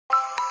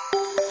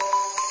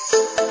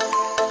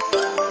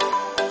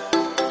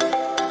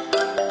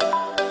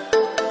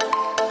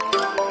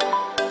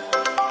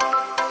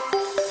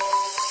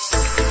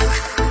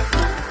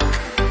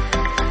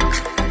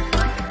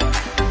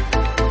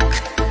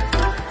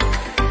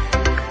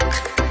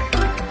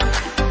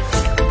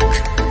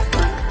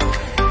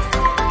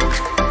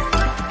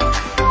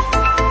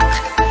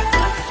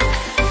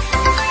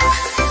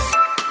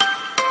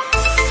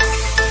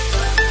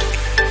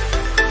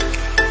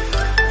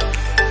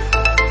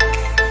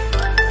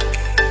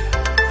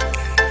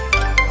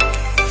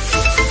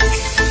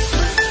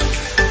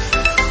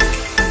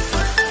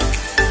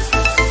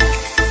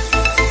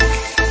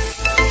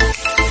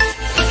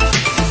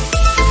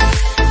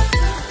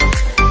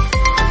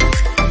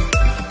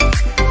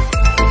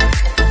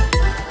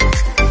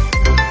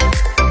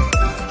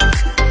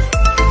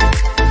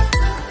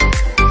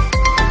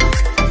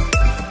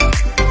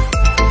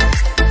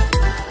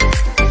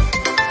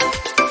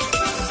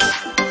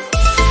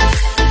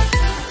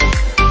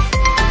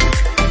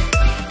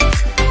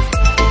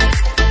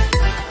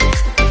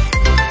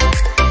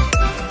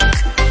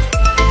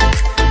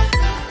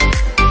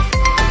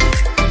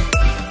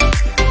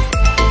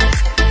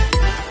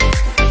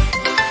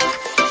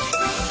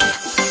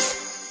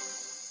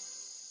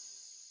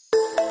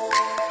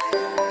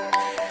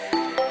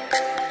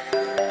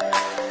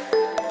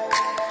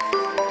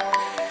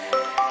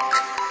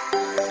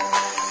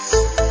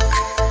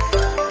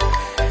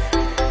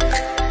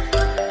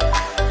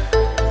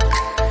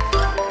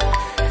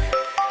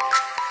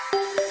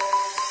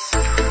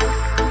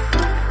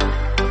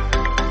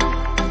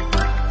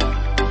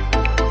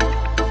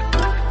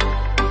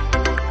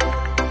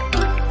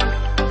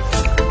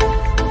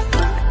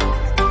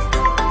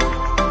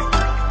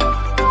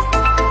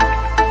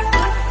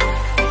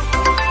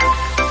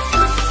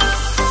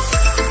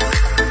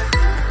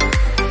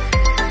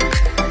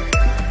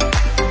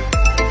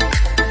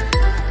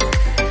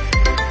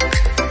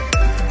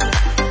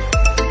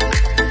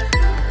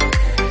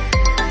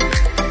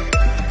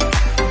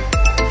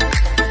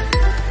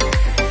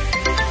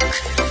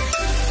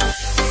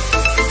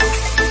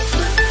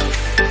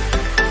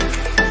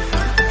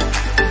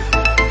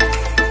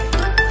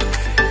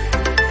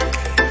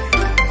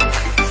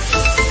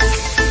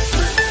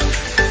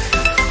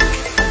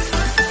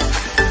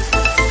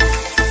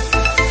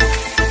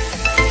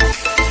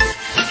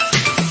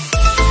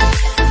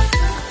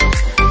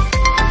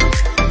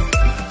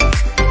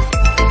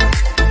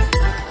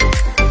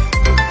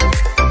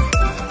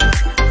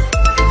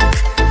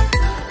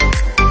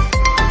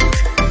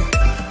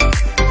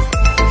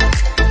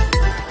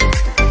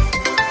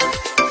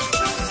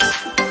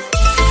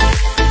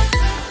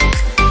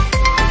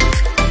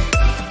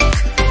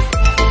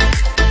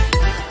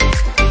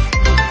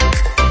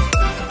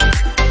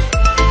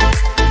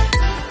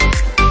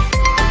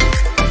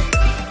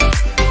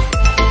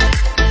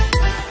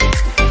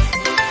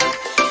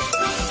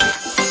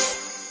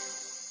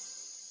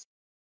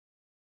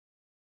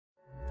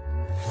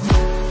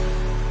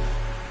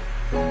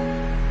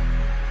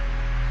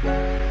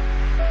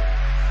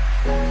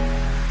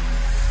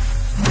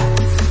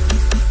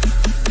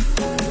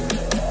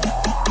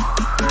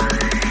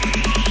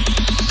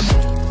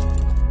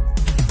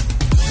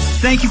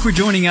Thank you for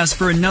joining us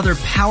for another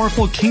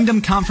powerful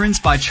Kingdom Conference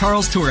by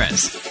Charles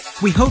Torres.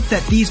 We hope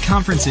that these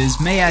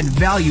conferences may add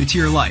value to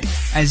your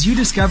life as you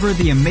discover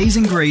the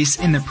amazing grace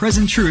in the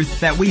present truth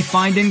that we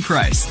find in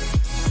Christ.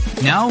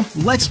 Now,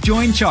 let's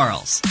join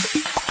Charles.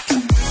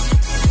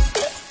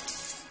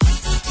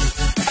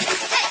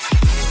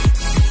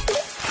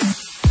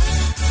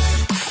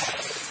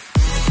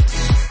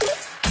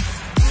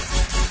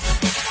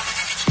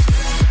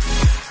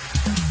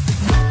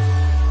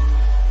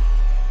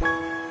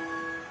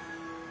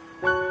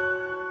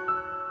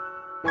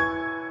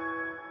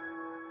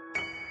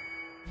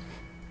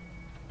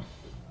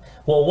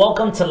 Well,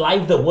 welcome to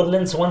Live the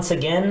Woodlands once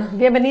again.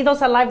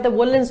 Bienvenidos a Live the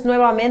Woodlands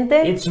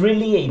nuevamente. It's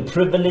really a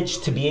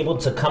privilege to be able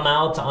to come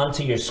out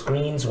onto your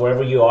screens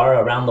wherever you are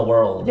around the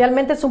world.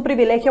 Realmente es un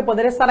privilegio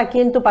poder estar aquí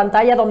en tu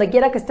pantalla donde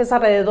quiera que estés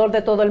alrededor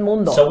de todo el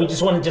mundo. So we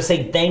just want to just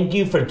say thank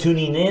you for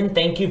tuning in.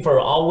 Thank you for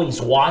always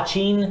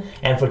watching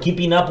and for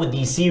keeping up with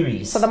these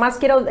series. Además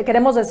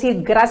queremos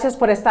decir gracias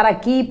por estar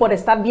aquí, por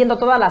estar viendo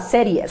todas las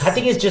series. I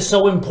think it's just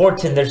so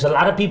important. There's a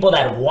lot of people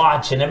that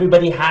watch and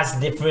everybody has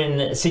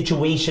different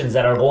situations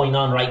that are going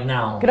on right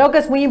now. Creo que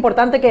es muy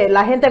importante que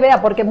la gente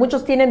vea porque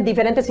muchos tienen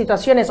diferentes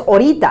situaciones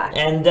ahorita.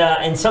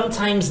 And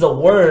sometimes the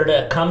word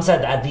comes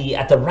at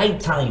the right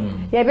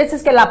time. Y hay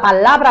veces que la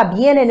palabra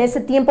viene en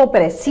ese tiempo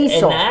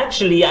preciso. And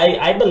actually,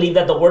 I believe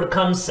that the word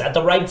comes at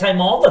the right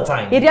time all the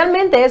time. Y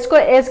realmente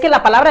es que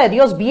la palabra de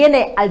Dios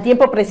viene al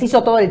tiempo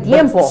preciso todo el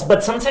tiempo.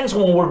 But sometimes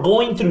when we're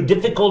going through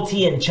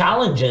difficulty and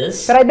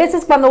challenges, pero hay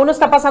veces cuando uno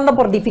está pasando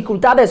por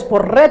dificultades,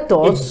 por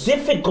retos, it's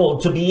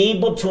difficult to be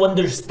able to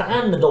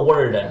understand the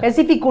word. Es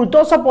dificultoso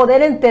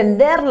poder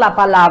entender la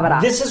palabra.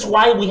 This is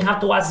why we have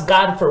to ask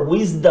God for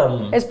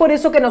wisdom. Es por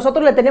eso que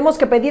nosotros le tenemos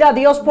que pedir a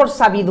Dios por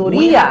sabiduría.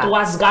 We have to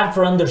ask God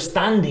for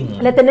understanding.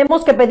 Le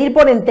tenemos que pedir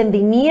por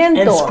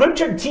entendimiento. And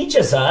Scripture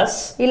teaches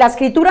us y la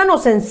Escritura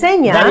nos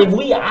enseña that if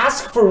we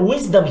ask for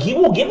wisdom, He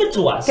will give it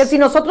to us. Que si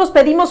nosotros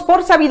pedimos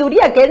por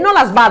sabiduría, que Él nos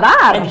las va a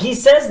dar. And He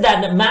says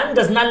that man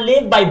does not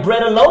live by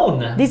bread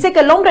alone. Dice que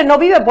el hombre no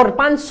vive por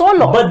pan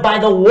solo, but by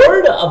the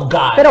word of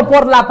God. Pero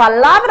por la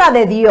palabra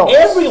de Dios.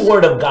 Every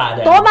word of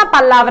God. Toda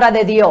palabra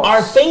de Dios.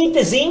 Our faith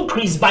is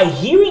increased by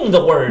hearing the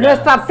word.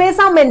 Nuestra fe es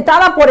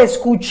aumentada por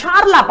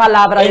escuchar la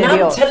palabra de Dios.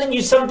 And I'm telling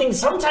you something,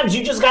 sometimes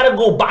you just gotta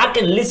go back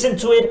and listen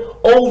to it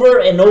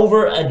over and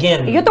over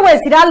again. Y yo te voy a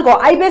decir algo,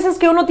 hay veces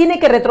que uno tiene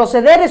que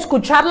retroceder,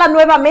 escucharla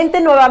nuevamente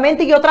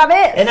y otra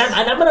vez. And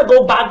I'm gonna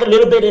go back a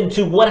little bit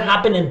into what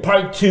happened in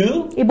part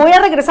 2. Y voy a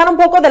regresar un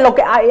poco de lo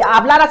que a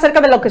hablar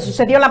acerca de lo que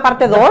sucedió en la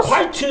parte 2.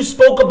 Part 2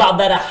 spoke about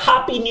that a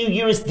happy new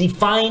year is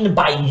defined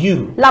by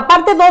you. La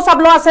parte 2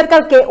 habló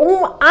acerca de que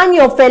un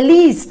año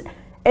feliz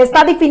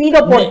está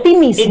definido por ti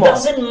mismo. It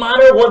doesn't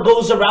matter what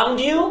goes around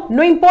you.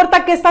 No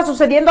importa qué está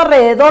sucediendo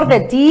alrededor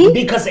de ti.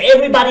 Because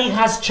everybody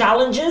has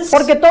challenges.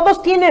 Porque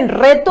todos tienen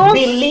retos.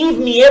 Believe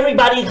me,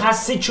 everybody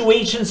has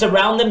situations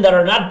around them that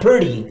are not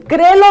pretty.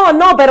 Créelo o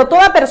no, pero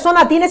toda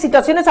persona tiene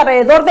situaciones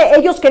alrededor de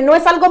ellos que no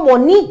es algo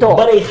bonito.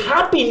 But a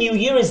happy new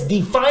year is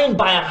defined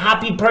by a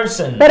happy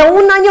person. Pero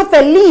un año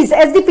feliz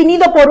es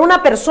definido por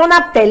una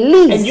persona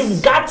feliz. And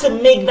you've got to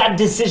make that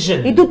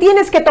decision. Y tú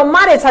tienes que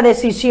tomar esa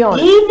decisión.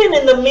 Even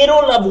in the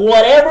middle of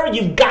whatever,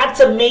 you've got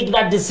to make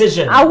that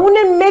decision. Aún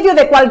en medio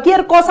de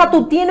cualquier cosa,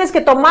 tú tienes que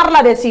tomar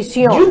la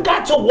decisión. You've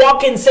got to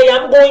walk and say,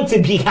 I'm going to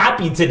be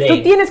happy today.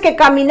 Tú tienes que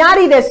caminar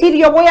y decir,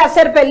 yo voy a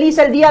ser feliz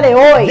el día de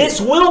hoy.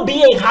 This will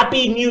be a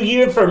happy new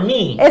year for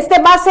me.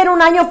 Este va a ser un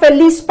año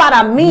feliz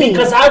para mí.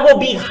 Because I will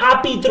be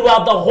happy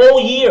throughout the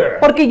whole year.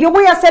 Porque yo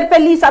voy a ser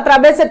feliz a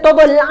través de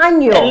todo el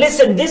año. And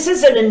listen, this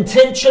is an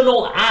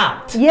intentional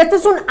act. Y este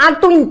es un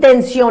acto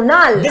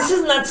intencional. This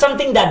is not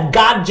something that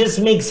God just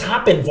makes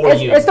happen for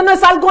you. Esto no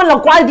es algo en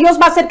lo cual Dios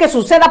va a hacer que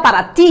suceda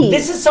para ti.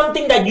 This is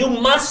something that you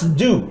must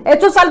do.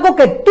 Esto es algo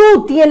que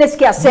tú tienes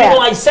que hacer. You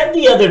know, I said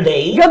the other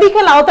day yo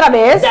dije la otra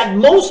vez that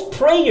most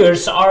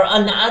prayers are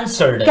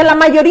unanswered. Que la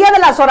mayoría de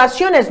las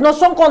oraciones no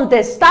son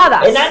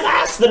contestadas. And I've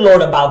asked the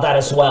Lord about that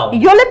as well. Y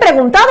yo le he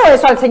preguntado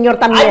eso al Señor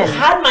también. I've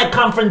had my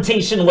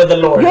confrontation with the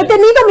Lord. Yo he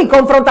tenido mi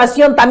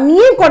confrontación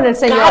también con el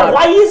Señor. God,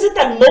 why is it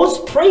that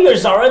most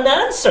prayers are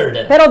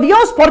unanswered? Pero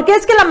Dios, ¿por qué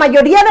es que la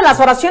mayoría de las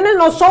oraciones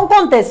no son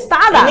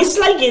contestadas? And it's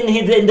like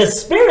in the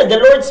spirit, the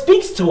Lord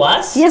speaks to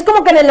us. Y es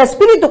como que en el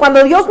espíritu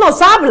cuando Dios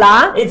nos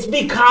habla, it's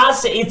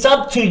because it's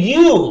up to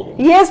you.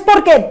 Y es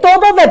porque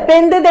todo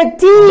depende de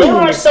ti. There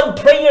are some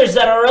prayers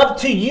that are up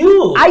to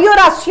you. Hay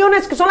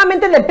oraciones que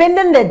solamente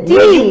dependen de ti.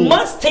 Where you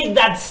must take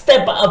that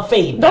step of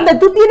faith. Donde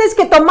tú tienes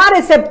que tomar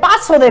ese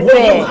paso de Where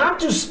fe. you have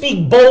to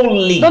speak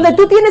boldly. Donde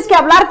tú tienes que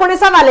hablar con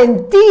esa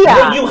valentía.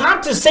 Where you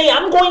have to say,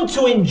 I'm going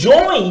to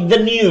enjoy the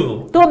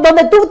new.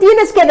 Donde tú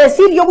tienes que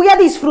decir, yo voy a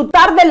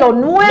disfrutar de lo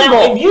nuevo.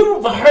 Now, if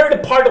you've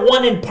heard part part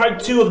 1 and part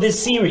 2 of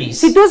this series,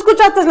 Si tú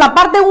escuchaste la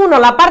parte 1,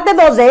 la parte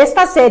 2 de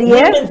esta we've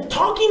serie, been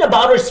talking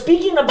about or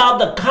speaking about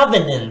the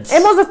covenants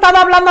hemos estado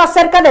hablando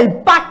acerca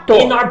del pacto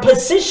in our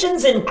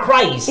positions in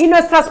Christ y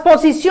nuestras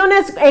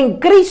posiciones en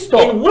Cristo,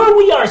 and where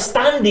we are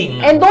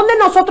standing. en donde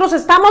nosotros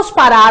estamos Are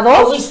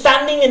parados. we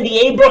standing in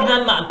the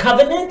Abraham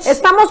covenant?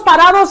 Estamos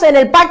parados en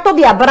el pacto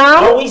de Are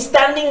Abraham. we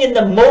standing in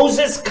the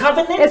Moses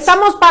covenant?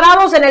 Estamos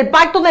parados en el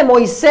pacto de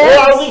Moisés.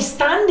 Or are we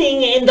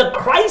standing in the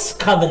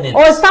Christ covenant?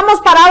 O estamos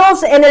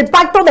parados en el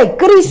pacto de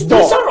Cristo.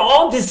 These are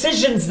all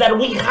decisions that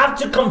we have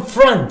to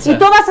confront. Y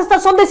todas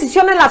estas son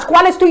decisiones las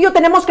cuales tú y yo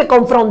tenemos que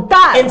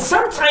confrontar. And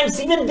sometimes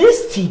even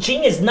this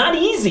teaching is not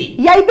easy.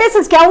 Y hay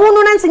veces que aún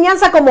una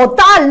enseñanza como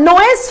tal no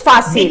es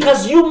fácil.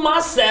 Because you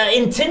must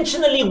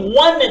intentionally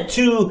want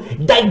to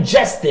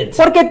digest it.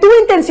 Porque tú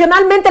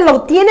intencionalmente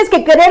lo tienes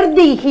que querer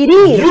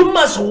digerir. You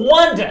must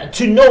want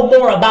to know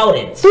more about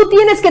it. Tú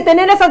tienes que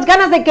tener esas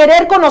ganas de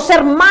querer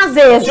conocer más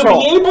de To eso.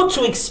 be able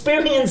to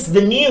experience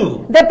the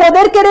new. De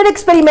poder querer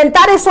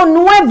experimentar eso To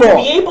nuevo.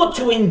 be able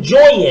to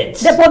enjoy it.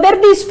 De poder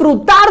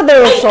disfrutar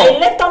de eso. I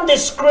left on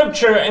this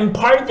scripture in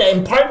part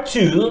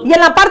 2. Y en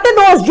la parte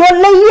 2 yo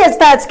leí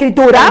esta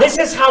escritura. This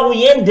is how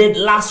we ended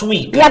last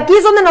week. Y aquí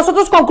es donde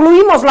nosotros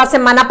concluimos la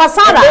semana And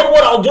pasada. then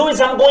what I'll do is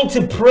I'm going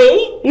to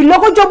pray. Y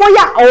luego yo voy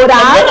a And then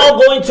orar. I'll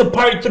go into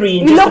part 3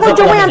 in Y just a luego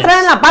couple yo voy of a entrar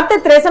en minutes. la parte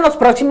 3 en los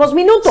próximos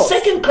minutos.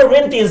 2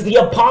 Corinthians, the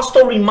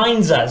apostle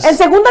reminds us En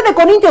 2 de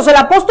Corintios el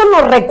apóstol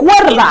nos in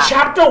recuerda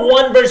chapter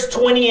 1 verse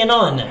 20 and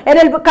on. en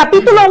el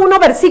capítulo 1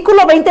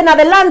 versículo 20 en And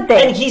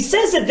adelante. he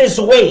says it this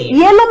way.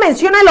 Y él lo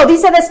menciona y lo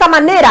dice de esta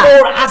manera.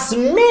 For as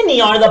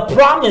many are the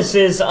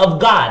promises of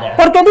God.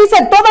 Porque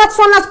dice, todas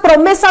son las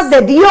promesas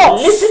de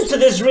Dios. Listen to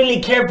this really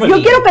Yo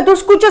carefully. quiero que tú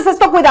escuches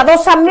esto It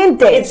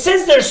cuidadosamente.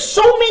 says there's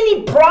so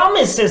many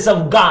promises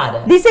of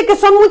God. Dice que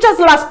son muchas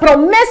las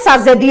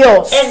promesas de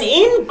Dios. And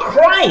in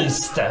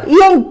Christ,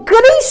 Y en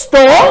Cristo,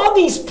 all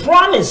these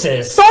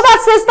promises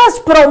todas estas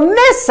are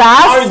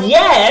promesas,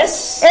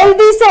 yes, Él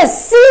dice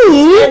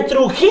sí, and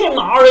through him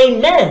are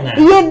amen.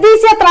 y Él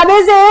dice a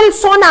través de Él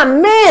son To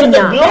amén. the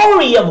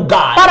glory of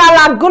God. Para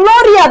la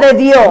gloria de When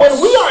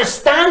Dios. we are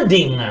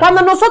standing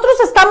Cuando nosotros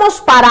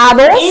estamos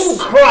parados in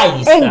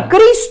Christ, en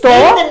Cristo,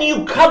 in the new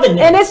en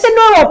covenant, este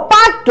nuevo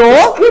pacto,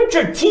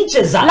 Scripture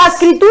teaches la us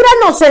escritura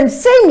nos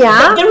enseña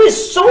that there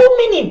is so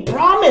many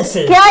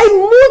promises. que hay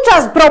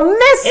muchas And I'm going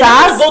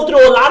promesas, to go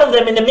through a lot of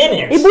them in a y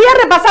minute. voy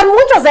a repasar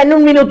muchas en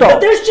un minuto. But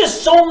there's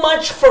just so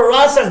much for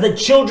us as the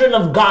children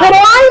of God. Pero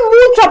hay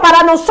mucho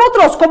para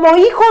nosotros como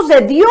hijos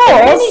de Many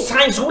Dios.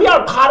 times we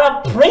are caught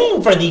up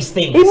praying for these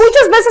things. Y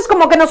muchas veces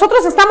como que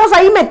nosotros estamos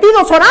ahí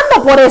metidos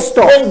orando por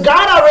esto. When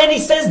God already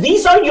says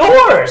these are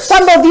yours.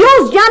 Cuando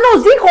Dios ya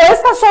nos dijo,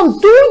 estas son When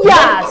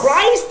tuyas.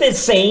 Christ is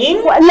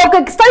saying Lo que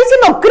está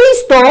diciendo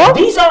Cristo,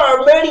 these are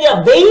already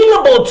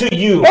available to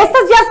you.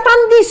 estas ya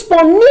están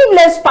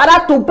disponibles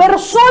para tu But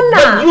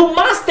persona. you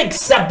must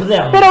accept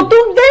them. Pero tú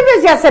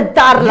debes de You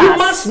aceptarlas.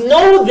 must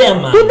know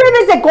them. Tú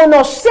debes de You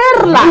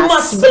conocerlas.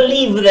 must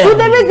believe Tú them.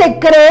 debes de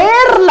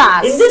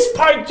creerlas. In this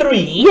part 3,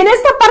 Y en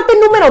esta parte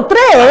número I'm 3,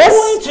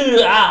 going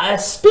to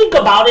speak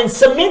about and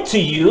submit to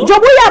you yo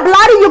voy a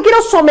hablar y yo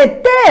quiero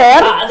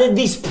someter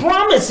these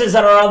promises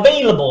that are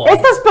available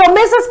estas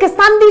promesas que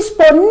están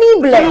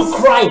disponibles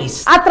through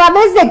Christ. a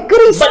través de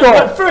Cristo.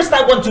 But first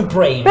I want to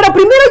pray. Pero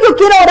primero yo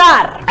quiero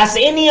orar. As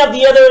any of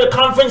the other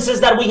conferences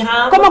that we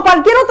have, Como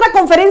cualquier otra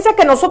conferencia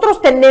que nosotros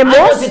I tenemos,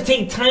 want to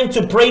take time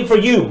to pray for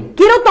you.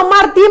 quiero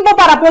tomar tiempo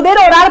para poder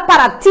orar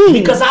para ti.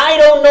 Because I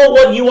don't know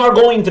what you are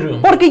going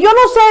through. Porque yo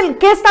no sé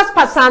qué estás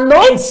pasando.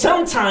 And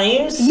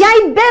sometimes Y hay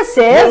we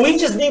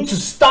veces just need to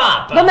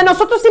stop. donde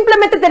nosotros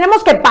simplemente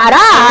tenemos que We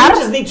parar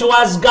just need to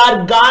ask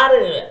God,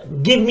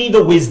 give me the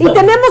y wisdom.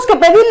 tenemos que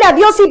pedirle a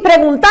Dios y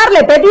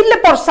preguntarle, pedirle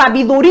por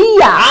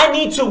sabiduría. I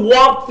need to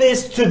walk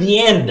this to the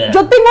end.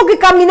 Yo tengo que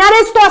caminar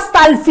esto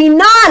hasta el I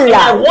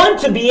final. want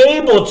to be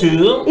able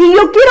to Y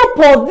yo quiero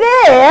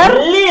poder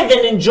live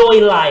and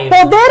enjoy life.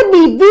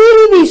 vivir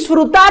y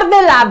disfrutar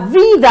de la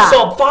vida.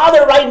 So,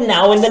 Father, right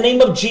now, in the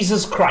name of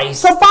Jesus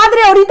Christ, So,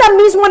 Padre, ahorita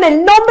mismo en el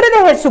nombre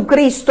de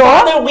Jesucristo,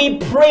 Father, we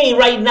pray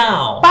right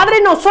now.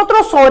 Padre,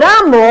 nosotros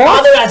oramos,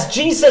 Father, as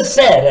Jesus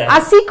said,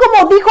 así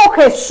como dijo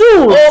Jesús,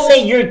 oh,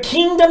 may your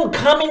kingdom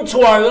come into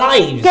our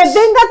lives. que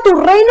venga tu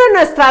reino en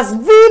nuestras May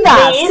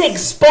it vidas,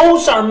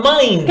 expose our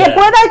mind. que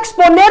pueda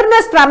exponer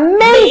nuestra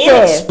May it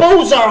mente,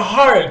 expose our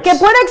heart. que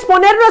pueda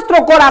exponer nuestro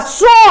Father,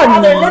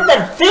 corazón, let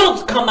that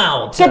filth come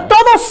out. que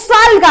todo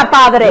salga,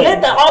 Padre,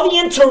 Let all the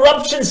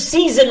interruptions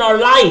cease in our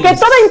que lives.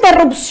 toda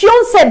interrupción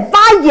se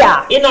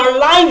vaya In our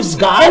lives, en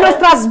God.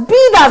 nuestras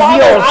vidas,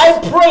 Father, Dios.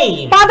 I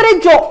pray. Padre,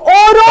 yo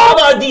oro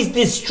Father, these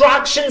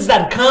distractions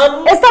that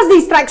come, estas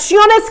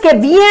distracciones que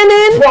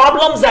vienen,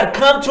 problems that that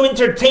come to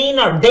entertain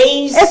our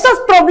days, estos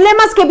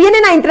problemas que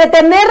vienen a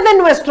entretener de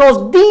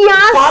nuestros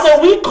días, Father,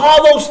 we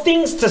call those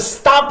things to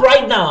stop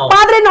right now.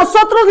 Padre,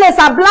 nosotros les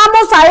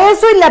hablamos a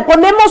eso y le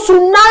ponemos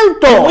un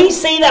alto. We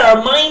say that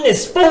our mind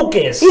is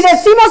focused Y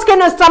decimos que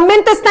nuestra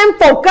mente está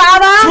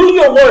enfocada to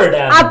your word,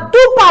 a tu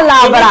and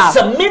palabra it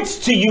submits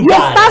to you, y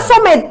está God.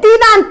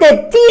 sometida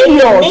ante ti, In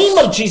the name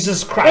Dios. of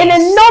Jesus En el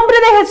Christ, nombre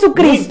de we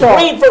Jesucristo,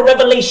 pray for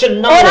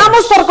revelation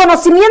oramos por knowledge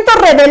conocimiento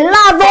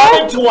revelado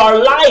into our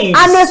lives,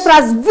 a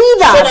nuestras so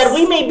that vidas,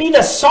 we may be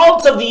the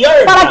salt of the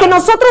earth, para que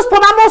nosotros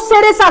podamos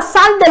ser esa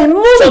sal del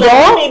so that we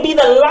mundo, may be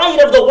the light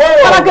of the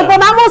para que world.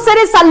 podamos ser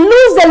esa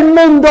luz del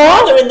mundo,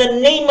 Father, in the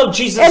name of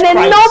Jesus en el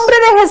Christ, nombre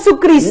de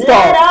Jesucristo.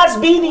 let us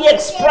be the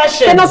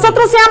expression. Que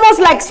nosotros seamos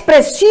la Let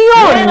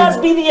expresión, us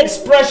be the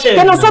expression,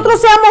 que nosotros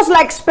seamos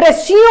la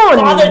expresión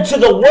Father, to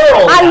the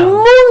world al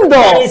mundo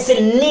that is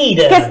in need,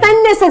 que está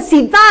en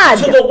necesidad,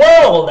 to the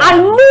world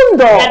al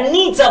mundo that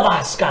needs of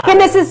us, God. que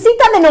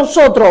necesita de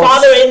nosotros.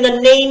 Father, in the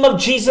name of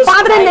Jesus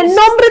Padre, en el Christ,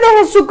 nombre de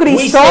we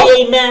Jesucristo,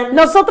 say amen,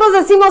 nosotros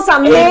decimos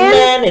amén,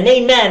 amen, and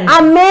amen.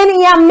 amén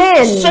y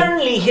amén.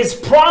 Certainly His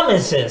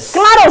promises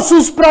Claro,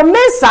 sus are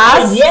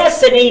promesas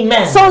yes and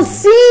amen. son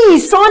sí,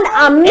 son And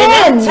I'm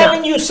amén.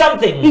 telling you Y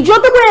something. yo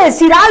te voy a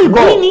decir We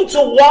algo. need to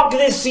walk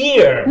this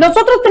year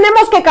Nosotros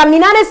tenemos que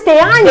caminar este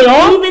año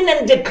believing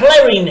and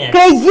declaring it.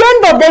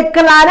 creyendo,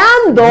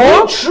 declarando.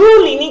 We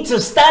truly need to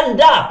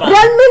stand up.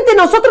 Realmente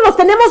nosotros nos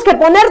tenemos que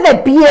poner de We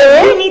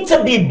pie need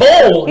to be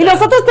bold. y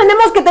nosotros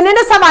tenemos que tener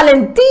esa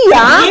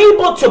valentía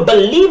Be able to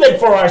believe it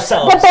for de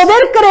ourselves,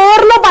 poder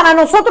creerlo para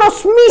nosotros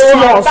for our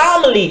mismos,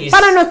 families.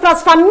 para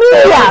nuestras For our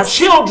familias,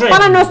 children.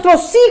 para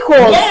nuestros hijos.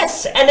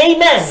 Yes and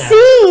amen. Sí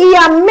y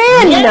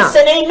amén. Yes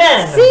and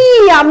amen.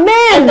 Sí, And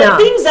amén.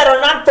 the things that are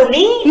not for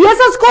me, Y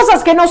esas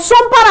cosas que no son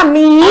para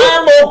mí,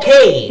 I'm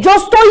okay. yo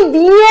estoy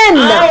bien.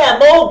 I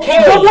am okay.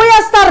 Yo voy a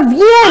estar I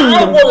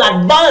bien. will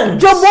advance.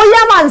 Yo voy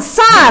a Because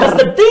avanzar.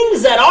 the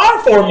things that are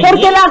for me,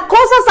 Porque las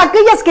cosas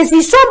aquellas que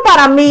sí son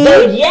para mí,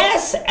 they're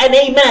yes and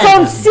son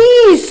amen.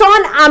 sí,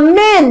 son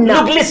amén.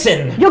 Look,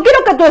 listen. Yo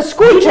quiero que tú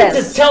You need to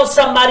escuches. tell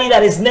somebody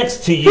that is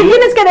next to Tú you,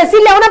 tienes que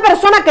decirle a una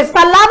persona que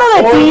está al lado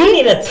de or you ti,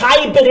 need to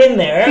type it in y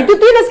there, tú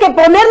tienes que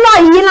ponerlo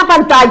ahí en la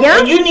pantalla,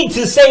 and you need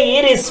to say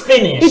it is y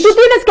finished. tú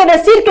tienes que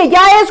decir que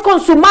ya es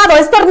consumado,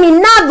 es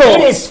terminado,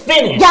 It is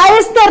finished. ya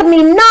es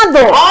terminado.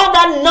 All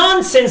that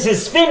nonsense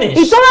is Y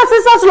finished. todas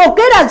esas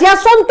loqueras ya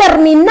son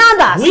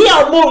terminadas. We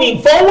are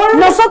moving forward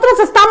Nosotros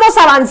estamos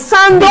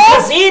avanzando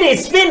because it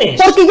is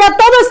finished. porque ya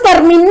todo es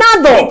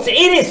terminado.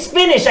 It is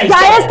finished, I Ya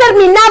es said.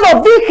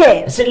 terminado,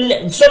 dije.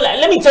 So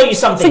let me tell you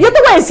Si something. yo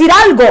te voy a decir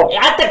algo,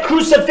 At the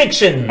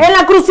crucifixion, en la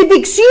the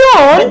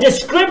crucifixión,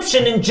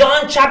 description in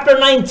John chapter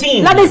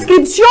 19, la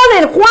descripción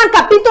en Juan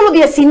capítulo we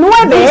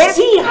 19,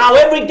 see how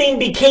everything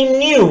became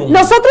new.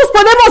 nosotros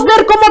podemos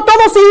ver cómo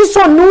todo se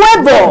hizo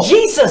nuevo.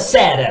 Jesus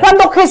said,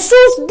 Cuando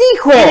Jesús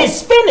dijo, it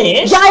is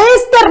finished, ya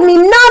es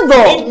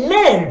terminado, it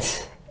meant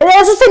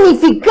eso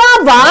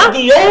significaba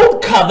the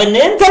old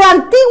covenant, que el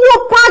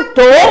antiguo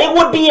pacto that it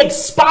would be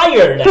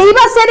expired, que iba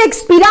a ser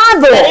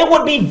expirado, that it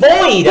would be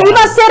void, que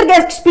iba a ser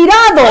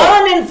expirado,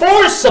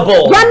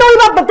 unenforceable. ya no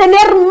iba a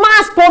tener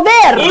más It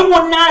poder,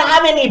 would not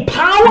have any ya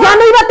power.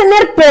 no iba a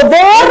tener It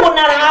poder, would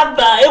not have.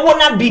 It would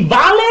not be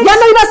valid. ya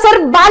no iba a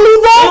ser It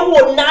válido,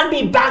 would not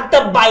be backed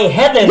up by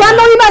heaven. ya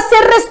no iba a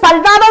ser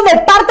respaldado de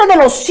parte de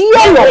los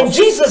When cielos.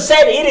 Jesus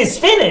said it is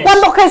finished,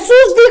 Cuando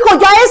Jesús dijo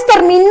ya es that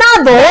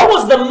terminado,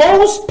 was the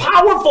most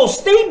powerful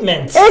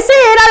statement esa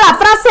era la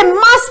frase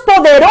más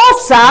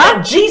poderosa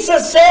that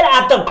Jesus said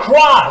at the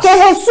cross. que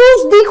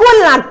Jesús dijo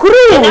en la And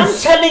I'm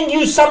cruz. telling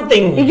you Y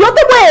something. yo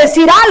te voy a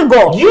decir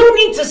algo. You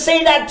need to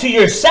say that to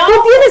yourself.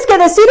 Tú tienes que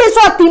decir eso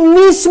a ti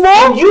mismo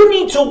You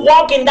need to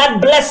walk in that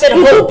blessed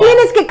y tú hope.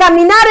 tienes que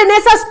caminar en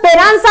esa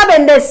esperanza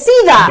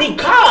bendecida.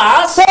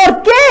 Because ¿Por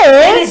it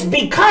qué? is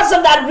because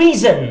of that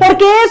reason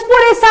Porque es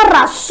por esa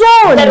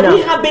that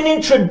we razón have been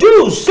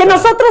introduced que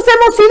nosotros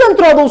hemos sido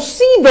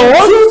introducidos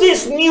to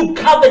this new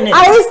covenant,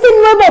 a este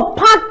nuevo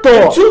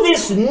pacto, to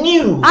this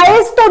new, a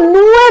esto the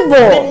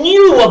nuevo,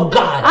 new of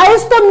God, a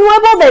esto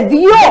nuevo de the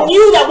Dios,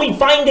 new that we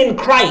find in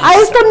Christ. a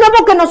esto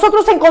nuevo que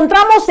nosotros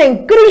encontramos en And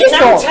I'm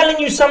Cristo. telling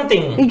you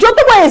something. Y yo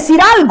te voy a decir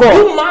algo.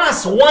 You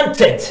must want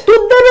it. Tú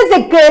debes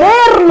de You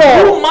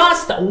quererlo.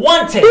 must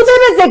want it. Tú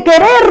debes de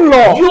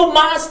quererlo. You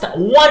must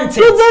want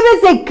Tú it.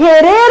 debes de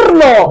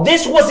quererlo.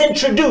 This was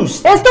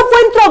introduced. Esto fue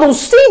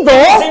introducido.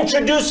 It was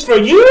introduced for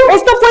you.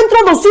 Esto fue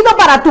introducido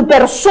para tu It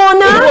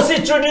persona was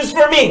introduced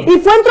for me. y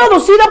fue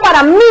introducido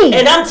para mí.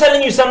 And I'm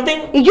telling you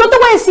something. Y yo te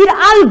voy a decir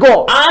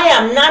algo. I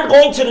am not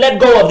going to let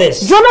go of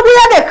this. Yo no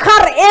voy a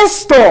dejar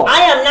esto.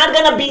 I am not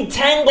going to be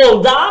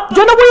tangled up up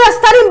Yo no voy a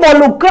estar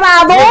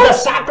involucrado with the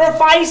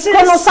sacrifices,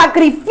 con los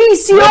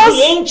sacrificios, with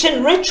the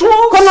ancient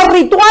rituals, con los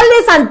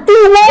rituales the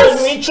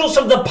antiguos, rituals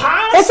of the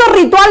past, esos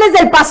rituales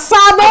del of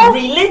pasado,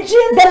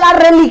 religion, de la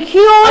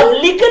religión, of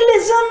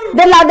legalism.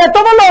 de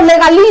todo lo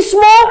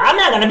legalismo. I'm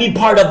not going to be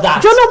part of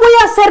that. Yo no voy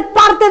a ser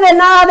parte de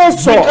nada de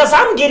eso. Because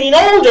I'm getting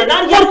older,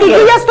 not Porque yo ya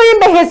younger. estoy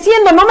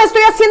envejeciendo, no me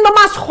estoy haciendo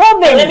más And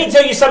let joven. me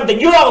tell you something,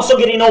 you're also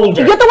getting Y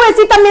older. yo te voy a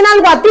decir también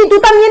algo a ti, tú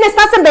también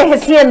estás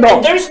envejeciendo.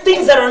 And there's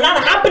things that are not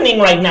happening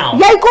right now.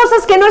 Y hay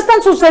cosas que no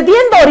están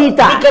sucediendo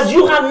ahorita. Because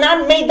you have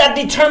not made that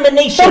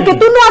determination. Porque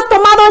tú no has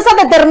tomado esa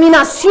You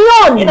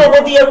determinación. know,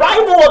 with the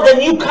arrival of the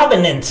new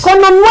covenant, Con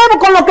lo nuevo,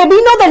 con lo que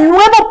vino del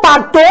nuevo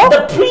pacto,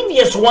 the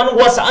previous one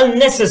was el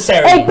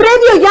unnecessary.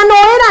 previo ya no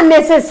era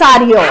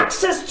necesario.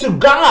 Access to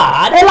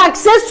God El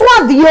acceso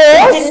a did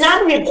Dios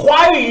not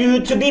require you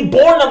to be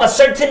born of a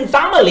certain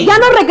family. ya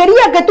no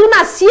requería que tú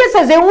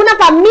nacieses de una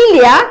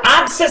familia.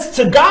 Access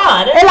to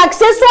God El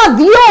acceso a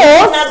did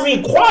Dios not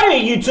require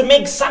you to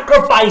make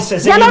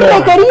sacrifices ya no anymore.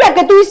 requería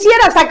que tú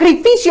hicieras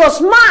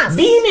sacrificios más.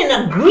 Being in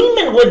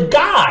agreement with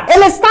God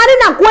El estar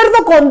en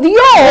acuerdo con Dios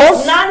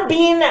was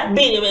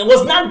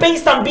not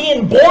based on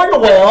being born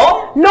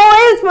well no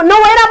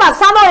era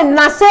basado en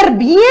nacer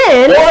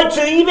bien or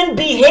to even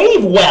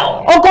behave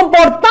well o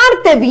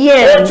comportarte or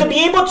bien to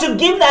be able to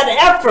give that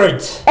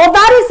effort. o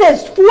dar ese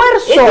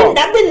esfuerzo.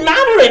 That didn't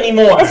matter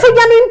anymore. Eso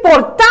ya no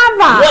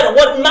importaba.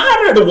 What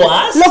mattered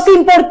was Lo que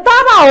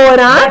importaba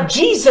ahora that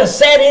Jesus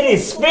said it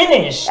is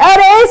finished.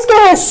 es que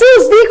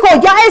Jesús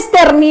dijo ya es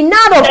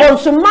terminado, He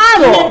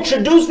consumado.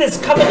 introduced this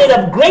covenant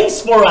of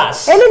grace for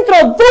us. Él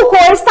introdujo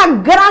esta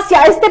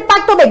gracia, este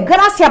pacto de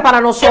gracia para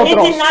And it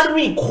nosotros. did not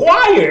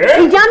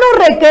require Y ya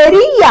no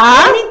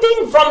requería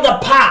anything from the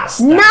past.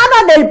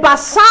 nada del It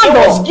was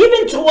pasado.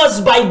 given to us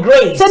by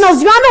grace. Se nos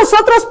dio a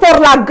nosotros por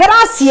la So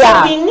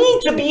gracia. we need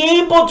to be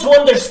able to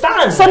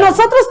understand So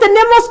nosotros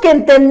tenemos que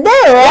entender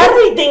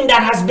everything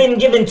that has been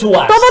given to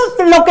us.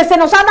 todo lo que se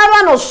nos ha dado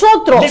a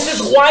nosotros. This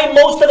is why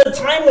most of the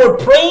time we're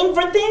praying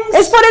for things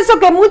Es por eso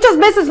que muchas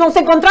veces nos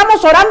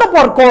encontramos orando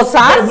por that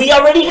cosas we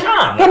already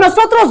have, que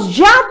nosotros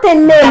ya that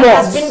tenemos,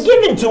 has been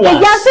given to que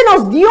ya us. se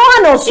nos dio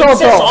a It says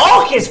nosotros.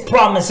 all his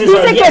promises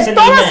are Dice yes que and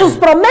todas sus amen.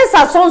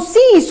 promesas son sí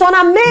y son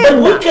But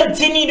we amén.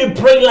 continue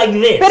to pray like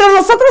this. Pero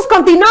nosotros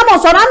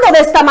continuamos orando de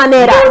esta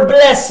manera. Lord,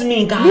 bless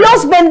me, God.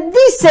 Dios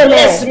bendíceme.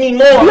 Bless me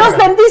more. Dios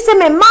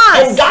bendíceme And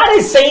más. God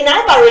is saying,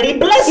 I've already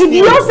blessed Y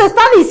you. Dios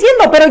está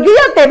diciendo, pero yo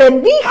ya te I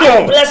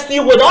bendije. blessed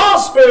you with all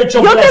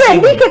spiritual Yo te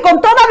blessings. bendije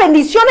con toda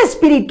bendición Not only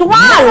espiritual.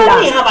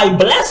 have I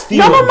blessed you,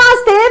 Yo nomás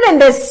te he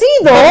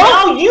bendecido,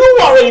 now you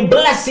are a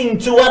blessing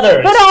to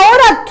others. pero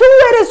ahora tú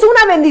eres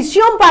una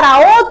bendición para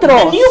The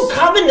otros. new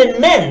covenant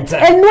meant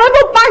that El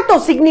nuevo pacto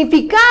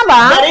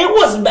significaba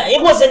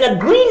it was an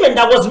agreement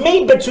that was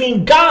made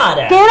between God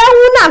que era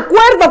un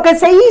acuerdo que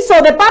se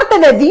hizo de parte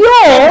de and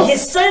Dios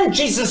His Son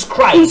Jesus y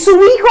Christ. su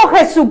Hijo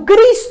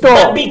Jesucristo.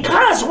 But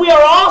because we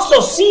are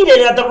also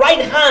seated at the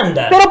right hand,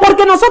 Pero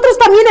porque nosotros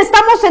también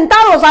estamos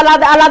sentados a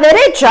la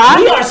derecha,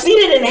 we are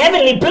seated in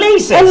heavenly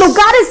places. en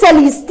lugares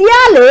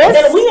celestiales,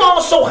 Then we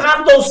also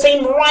have those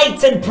same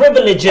rights and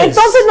privileges.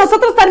 entonces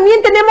nosotros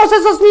también tenemos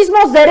esos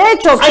mismos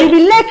derechos,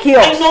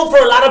 privilegios. I know for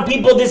a lot of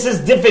people this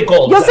is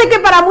difficult. Yo sé que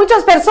para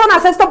muchas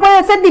personas esto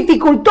puede ser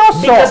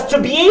dificultoso, Because to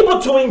be able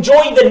to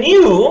enjoy the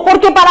new,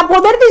 porque para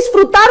poder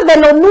disfrutar de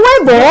lo you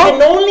nuevo,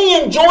 can only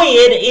enjoy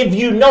it if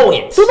you know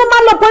it. tú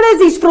nomás lo puedes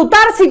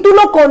disfrutar si tú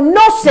lo But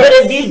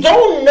conoces. if you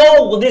don't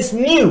know this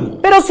new,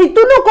 Pero si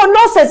tú no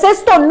conoces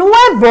esto it will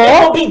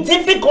nuevo, be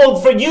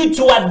difficult for you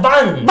to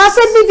advance. va a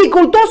ser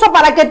dificultoso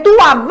para que tú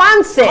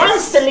avances.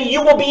 Constantly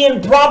you will be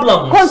in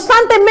problems.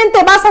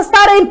 Constantemente vas a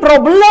estar en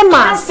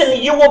problemas.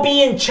 Constantly you will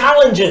be in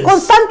challenges,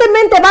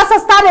 Constantemente vas a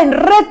estar en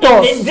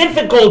retos, in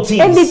difficulties.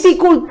 en You're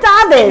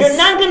dificultades.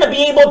 not going to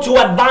be able to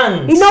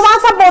advance. Y no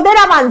vas a poder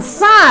And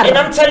avanzar.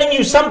 I'm telling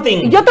you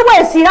something. Yo te voy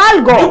a decir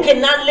algo. You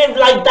cannot live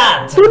like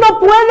that. Tú no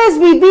puedes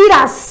vivir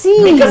así.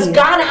 Because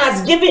God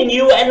has given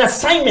you an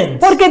assignment.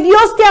 Porque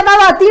Dios te ha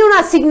dado a ti un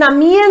And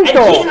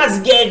asignamiento. He has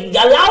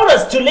allowed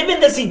us to live in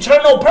this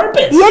eternal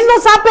purpose. Y Él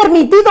nos ha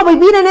permitido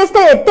vivir en este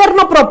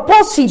eterno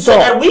propósito. So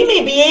that we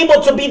may be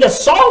able to be the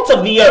salt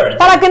of the earth.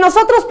 Para que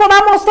nosotros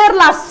podamos ser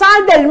la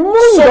sal del So we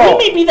mundo.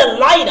 may be the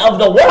light of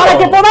the Para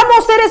que world.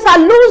 podamos ser esa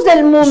luz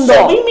del mundo.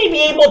 So we may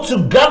be able to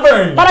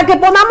govern. Para que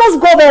podamos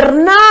But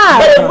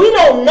gobernar. if we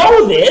don't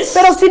know this,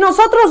 Pero si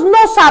nosotros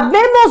no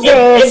sabemos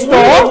de if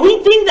esto, we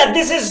think that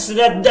this is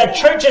that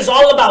church is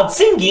all about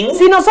singing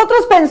si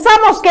nosotros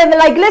pensamos que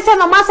la iglesia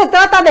nomás se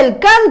trata del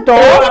canto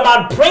or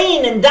about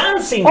praying and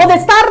dancing, o de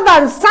estar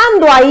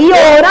danzando ahí o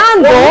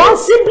orando, or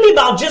simply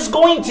about just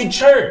going to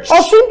church.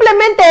 o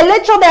simplemente el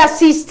hecho de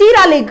asistir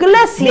a la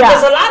Because iglesia.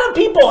 a lot of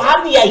people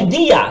have the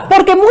idea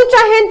Porque mucha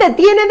gente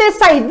tiene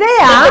esa that the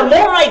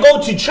idea more I go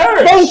to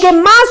church, de que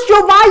más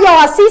yo vaya o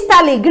asista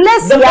a la the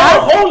iglesia,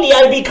 more holy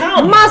I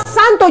become. más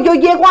santo yo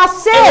llego a And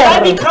if I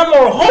ser. become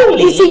more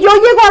holy, Y si yo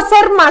llego a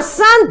ser más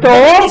santo,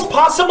 it's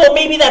possible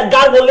maybe that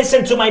God will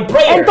listen to my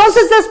prayers.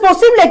 entonces es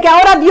posible que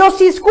ahora Dios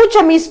sí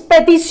escuche mis But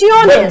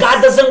peticiones.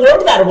 God doesn't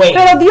work that way.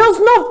 Pero Dios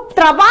no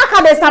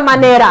trabaja de esa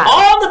manera.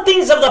 All the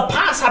things of the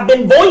past have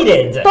been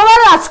voided. Todas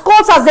las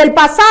cosas del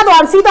pasado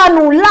han sido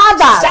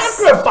anuladas.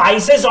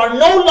 Sacrifices are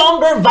no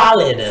longer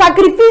valid.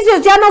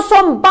 Sacrificios ya no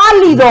son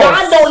válidos.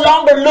 God no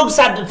longer looks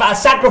at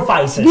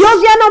sacrifices. Dios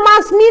ya no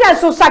más mira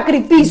esos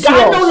sacrificios.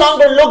 God no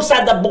longer looks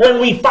at when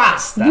we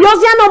fast. Dios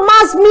ya no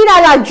más mira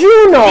el He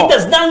ayuno.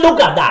 does not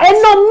look at that. Él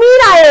no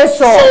mira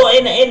eso. So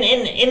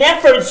in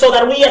effort so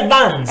that we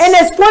advance, En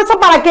esfuerzo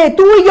para que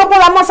tú y yo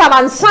podamos God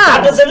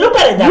avanzar. doesn't look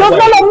at it that Dios way.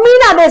 no lo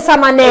mira de esa If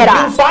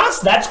manera. you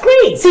fast, that's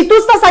great. Si tú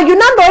estás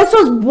ayunando, eso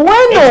es It's good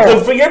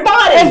bueno. for your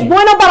Es body.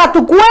 bueno para tu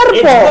It's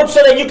cuerpo. good so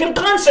that you can Es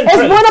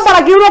concentrate. bueno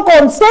para que uno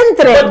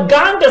concentre. But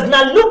God does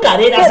not look at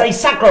it as a Pero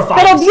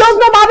sacrifice. Dios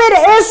no va a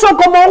ver eso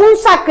como un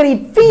The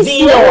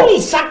sacrificio.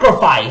 only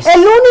sacrifice El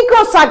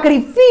único that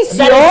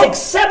sacrificio is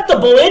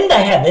acceptable in the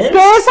heavens que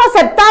es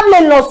aceptable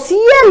en los the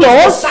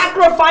cielos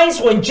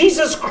sacrifice when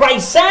Jesus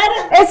Christ said,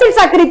 es el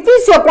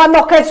sacrificio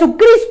cuando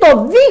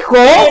Jesucristo dijo,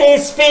 "It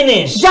is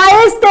finished." ya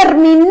es So the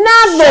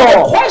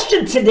terminado.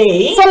 question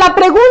today So, la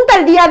pregunta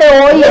el día de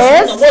hoy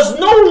was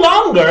no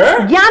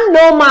longer ya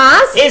no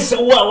más, is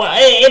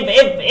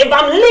if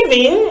I'm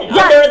living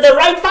Ya. under the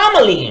right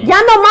family,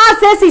 ya no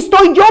más es si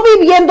estoy yo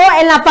viviendo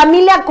en la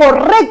familia or if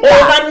correcta,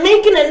 I'm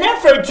making an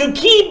effort to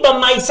keep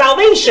my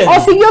salvation, o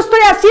si yo estoy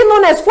haciendo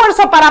un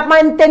esfuerzo para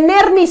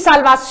mantener mi but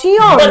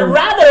salvación.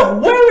 rather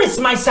where is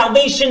my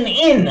salvation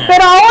in?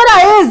 Pero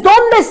ahora es,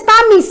 ¿dónde está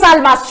mi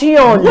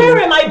salvación?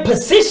 Where am I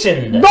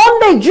positioned?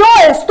 ¿Dónde yo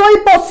estoy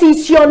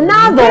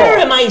posicionado?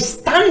 Where am I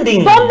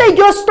standing? ¿Dónde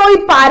yo estoy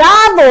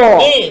parado?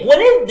 When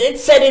it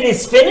said it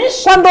is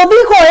finished, Cuando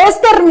dijo es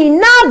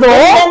terminado,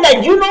 meant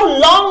that you no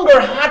longer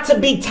had to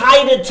be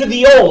tied to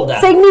the old.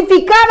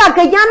 significaba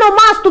que ya no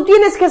más tú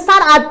tienes que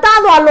estar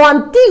atado a lo It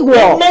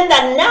antiguo. meant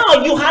that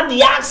now you have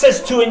the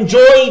access to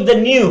enjoy the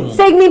new.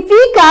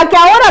 Significa que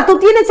ahora tú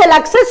tienes el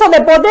acceso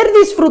de poder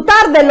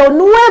disfrutar de lo We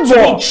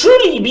nuevo,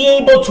 truly be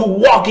able to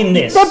walk in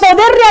this. de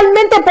poder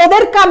realmente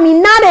poder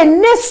caminar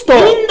en esto,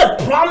 In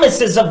the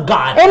promises of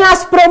God. en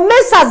las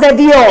promesas de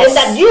Dios, And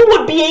that you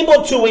would be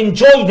able to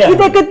enjoy y them.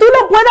 de que tú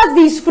lo puedas Of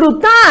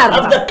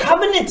disfrutar the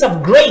covenant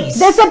of grace.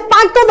 de ese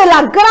pacto de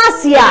la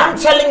gracia. I'm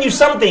telling you Y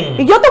something.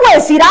 yo te voy a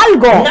decir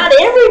algo, Not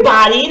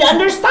everybody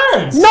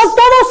understands. no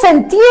todos Not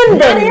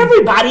entienden,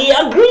 everybody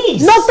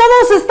agrees. no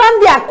todos están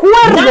de Not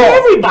acuerdo,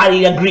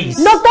 everybody agrees.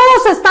 no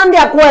todos están de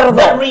The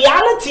acuerdo,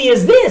 reality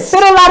is this.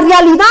 pero la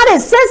realidad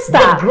es The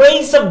esta.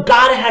 grace of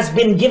God has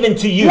been given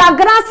to you. La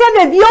gracia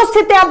de Dios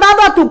se te ha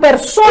dado a tu If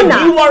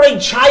persona. you are a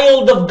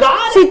child of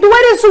God, Si tú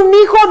eres un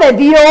hijo de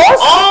Dios,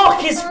 all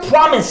His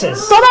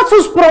promises todas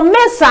sus are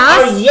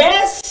promesas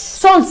yes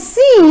son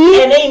sí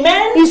and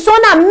amen y son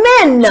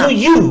amén to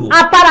you.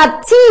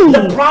 para ti.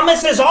 The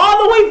promises all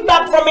the way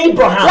back from Las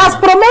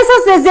Abraham.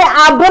 promesas desde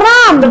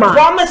Abraham,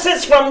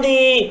 Promises from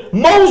the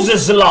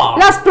Moses law.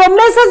 las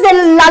promesas de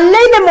la ley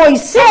de The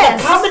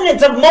Moisés,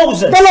 covenant of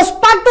Moses. de los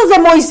pactos de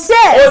Or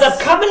Moisés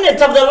the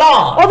covenant of the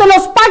law. o de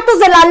los pactos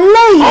de la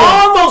ley.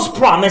 All those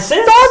promises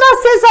Todas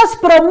esas are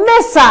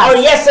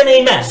promesas yes and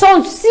amen.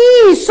 son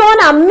sí, son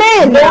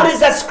amén. Notice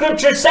that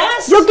scripture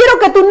says Yo quiero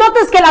que tú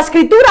notes que la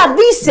escritura that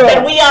dice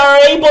we are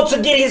able to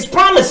get His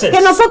promises.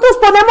 que nosotros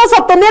podemos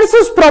obtener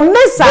sus But it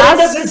promesas,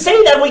 doesn't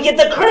say that we get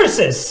the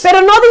curses.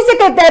 pero no dice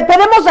que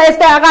podemos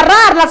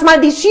agarrar las We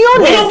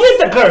maldiciones. don't get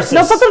the curses.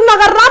 Nosotros no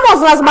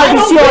agarramos las I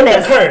don't get the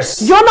maldiciones.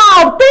 curse. Yo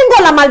no obtengo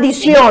la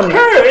maldición.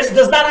 Curse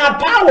does not have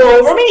power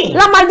over me.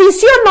 La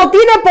maldición no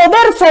tiene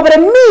poder sobre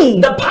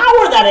mí. The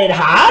power that it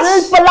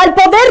has El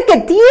poder que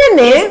is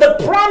tiene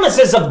the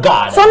promises of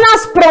God. son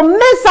las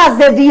promesas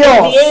de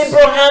Dios. The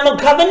Abraham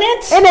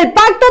covenant, En el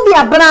pacto de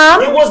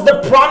Abraham it was the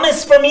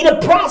promise for me to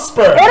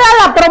prosper.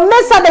 era la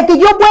promesa de que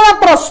yo pueda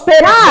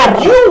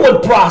prosperar, You would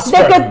de que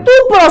prosper. tú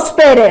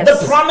prosperes,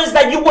 The promise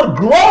that you would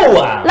grow.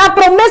 la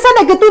promesa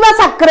de que tú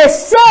vas a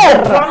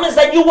crecer, Promise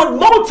that you would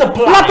la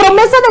multiply.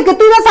 promesa de que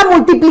tú ibas a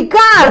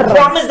multiplicar,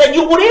 Promise that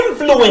you would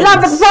influence. la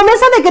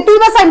promesa de que tú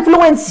ibas a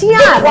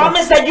influenciar,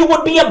 Promise that you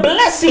would be a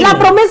blessing. la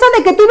promesa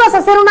de que tú ibas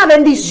a ser una That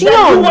you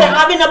bendición, would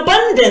have in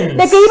abundance.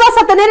 de que ibas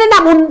a tener en That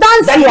you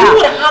abundancia,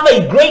 would have a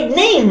great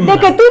name. de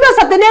que tú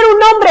ibas a tener un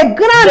nombre The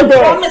grande,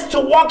 promise to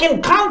walk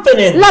in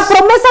confidence. la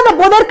promesa de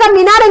poder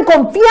caminar en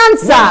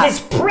confianza, His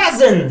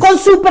presence. con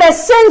su I'm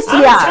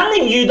presencia.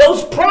 telling you,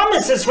 those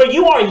promises for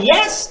you are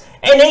yes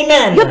and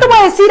amen. Yo te voy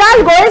a decir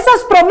algo,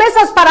 esas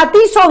promesas para ti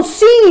son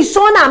sí y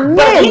son But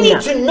we amén. need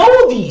to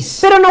know these.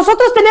 Pero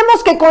nosotros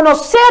tenemos que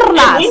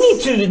conocerlas And we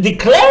need to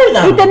declare y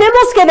them.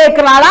 tenemos que We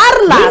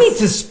declararlas. need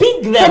to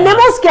speak them.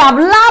 Tenemos que And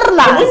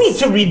hablarlas. we need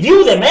to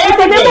review them Y every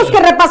tenemos que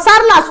day.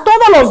 repasarlas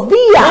todos los I'm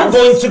días.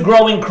 going to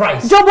grow in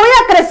Christ. Yo voy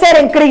a crecer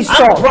en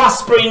Cristo. I'm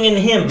prospering in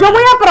Him. Yo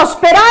voy a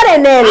prosperar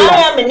en Él.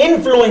 I am an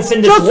influence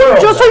in this Yo world.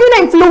 soy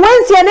una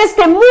influencia en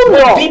este When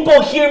mundo.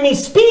 people hear me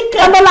speak,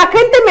 Cuando la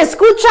gente me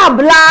escucha they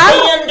hablar,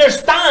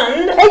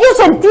 understand. ellos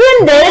They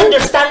entienden.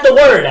 understand the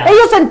word.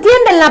 Ellos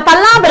entienden la They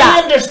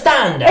palabra.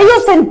 understand.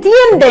 Ellos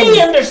entienden.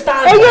 They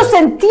understand. Ellos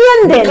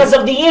entienden Because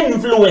of the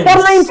influence.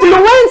 por la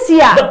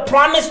influencia. The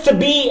promise to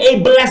be a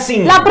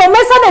blessing. La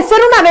promesa de ser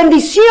una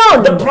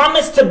bendición. The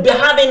promise to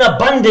have in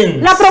abundance.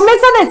 La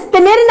promesa de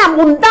tener en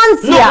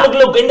abundancia.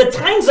 Look, in the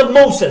times of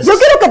Moses, Yo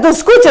quiero que tú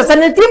escuches,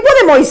 en el tiempo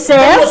de there was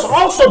Moisés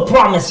also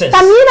promises.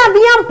 también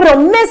habían And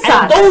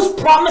promesas. those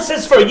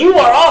promises for you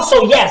are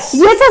also yes.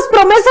 Y esas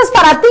promesas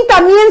para ti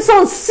también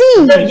son sí.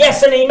 They're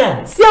yes and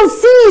amen. Son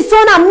sí y son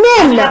I've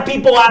amén. had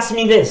people ask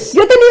me this.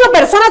 Yo he tenido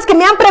personas que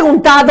me han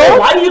preguntado,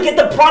 Why do you get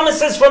the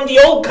promises from the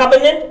old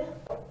covenant,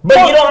 but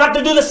you don't have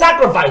to do the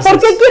sacrifices? ¿por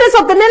qué quieres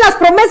obtener las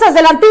promesas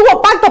del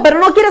antiguo pacto pero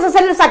no quieres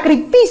hacer el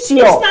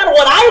sacrificio? It's not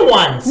what I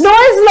want. No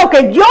es lo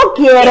que yo It's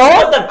quiero,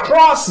 what the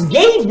cross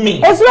gave me.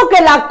 es lo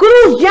que la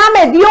cruz ya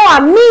me dio a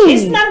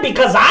It's mí. not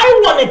because I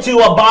wanted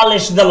to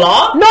abolish the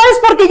law. No es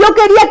porque yo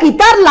quería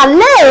quitar la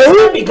It's ley,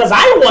 not because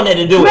I wanted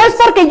to do no es it.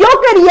 porque yo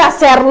quería It's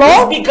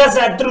hacerlo, because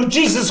through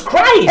Jesus es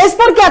Christ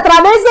porque a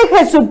través de it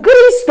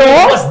Jesucristo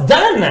was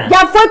done.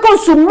 ya fue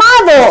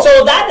consumado.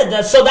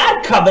 So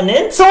that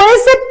covenant, So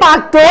ese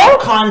pacto,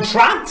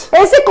 contract,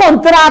 ese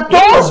contrato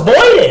it was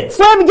voided.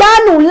 fue ya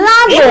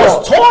It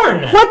was anulado,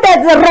 torn. fue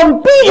It was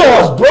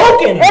rompido,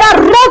 broken. era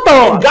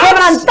roto, And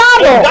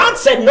quebrantado. God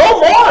said no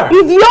more.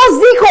 Y Dios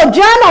dijo,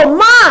 ya no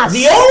más.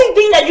 The only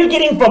thing that you're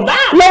getting from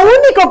that Lo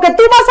único que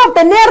tú vas a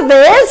obtener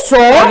de eso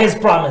are His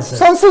promises.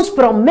 son sus Are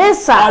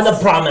promesas. the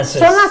promises.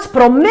 Son las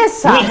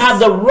promesas. We have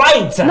the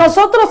right to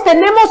Nosotros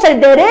tenemos el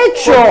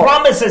derecho,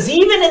 promises,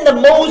 even in the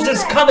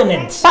Moses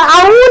covenant,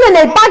 aún en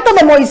el pacto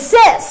de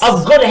Moisés,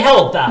 of good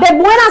health, de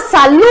buena to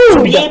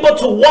salud, be able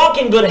to walk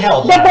in good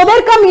health, de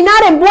poder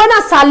caminar en buena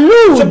to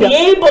salud, be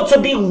able to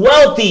be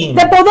wealthy,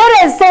 de poder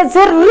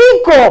ser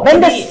rico, to be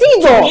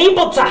bendecido,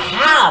 able to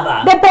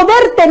have. de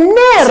poder See,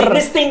 tener.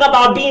 this thing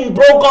about being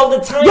broke all the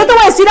time, Yo te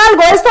voy a decir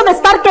algo, esto de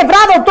estar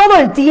quebrado todo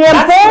el tiempo,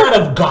 that's not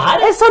of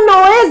God. eso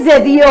no es de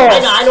Dios.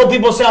 I know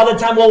people say all the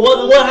time, well,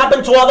 what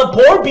happened to all the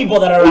poor people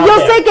that are Y out yo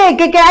there? sé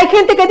que hay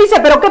gente que dice,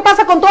 pero ¿qué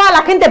pasa con toda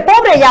la gente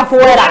pobre allá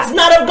afuera? That's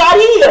not of God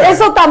either.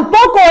 Eso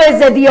tampoco es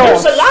de Dios.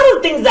 There's a lot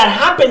of things that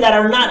happen that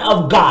are not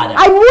of God.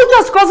 Hay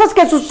muchas cosas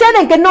que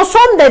suceden que no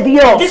son de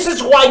Dios. This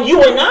is why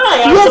you and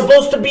I are Yes.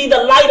 supposed to be the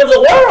light of the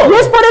Y world.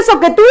 es por eso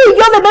que tú y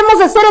yo debemos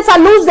de ser esa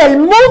luz del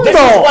This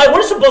is mundo. why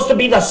we're supposed to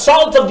be the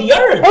salt of the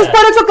earth. Es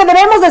por eso que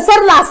debemos de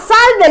ser la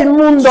sal del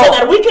mundo. So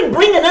that we can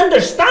bring an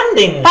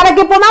understanding. Para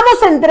que podamos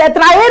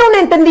traer un So that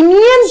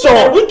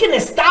entendimiento. we can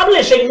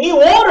establish a new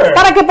order.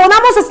 Para que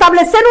podamos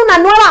establecer una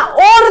nueva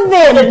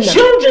The orden.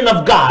 children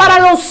of God. Para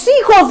los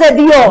hijos de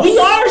Dios. We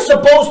are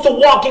supposed to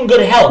walk in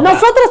good health.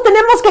 Nosotros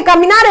tenemos que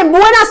caminar en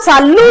buena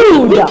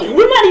salud.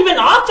 We're not even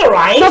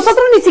authorized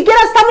Nosotros ni siquiera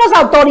estamos to be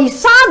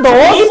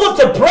autorizados able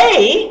to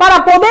pray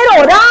para poder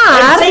and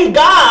orar say,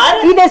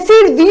 God, y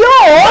decir,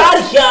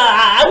 Dios,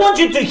 I want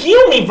you to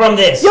heal me from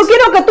this. yo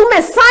quiero que tú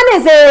me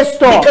sanes de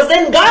esto. Because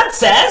then God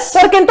says,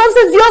 Porque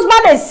entonces Dios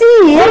va a who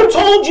decir,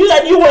 told you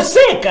that you were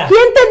sick?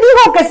 ¿quién te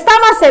dijo que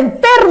estabas Who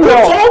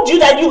enfermo? told you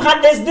that you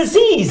had this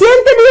disease? ¿Quién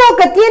te dijo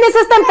que tienes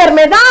esta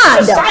enfermedad?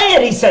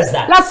 Society says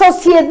that. La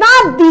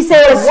sociedad dice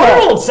The eso.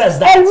 world says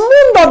that. El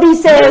mundo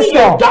dice Maybe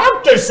your eso.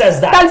 doctor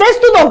says that. Tal vez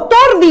tu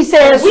doctor dice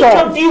We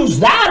eso. confuse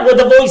that with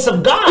the voice of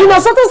Y God.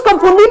 nosotros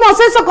confundimos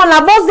eso con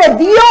la voz de The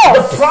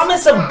Dios.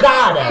 promise of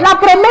God La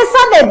promesa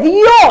de of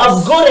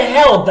Dios good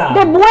health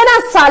de buena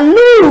for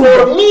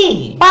salud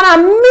me para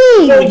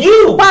mí, For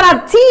you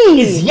para is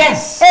ti,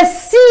 yes.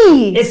 es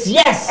sí, It's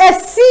yes. es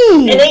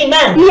sí And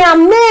amen. y I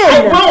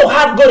amén. will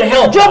have good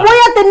health. Yo voy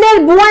a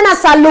tener buena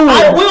salud.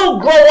 I will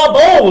grow up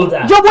old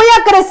Yo voy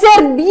a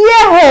crecer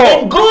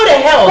viejo in good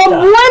health, con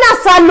buena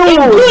in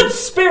salud, good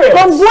spirit.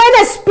 con buen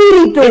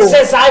espíritu. It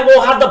says I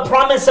will have the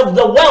promise of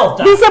the wealth.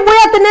 Dice, voy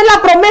a tener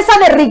la promesa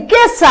de I will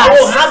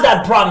riquezas. have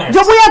that promise.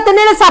 Yo voy a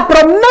tener esa Oh,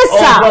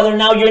 promesa. brother,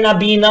 now you're not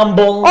being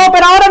humble. Oh,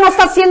 pero ahora no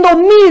estás siendo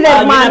humilde,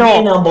 You're not being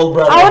hermano. humble,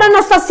 brother. Ahora no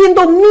estás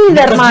siendo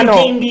humilde, Because hermano.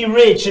 you can't be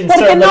rich and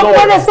Porque serve the no Lord.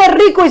 puedes ser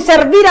rico y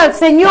servir al That's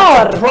Señor.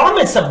 a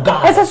promise of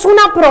God. Esa es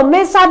una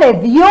promesa de To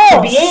be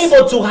Dios.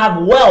 able to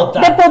have wealth.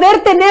 De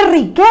poder tener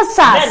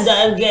riquezas.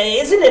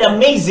 Isn't it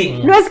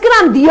amazing? ¿No es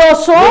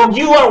grandioso? When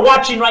you are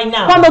watching right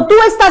now. Cuando tú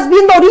estás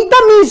viendo ahorita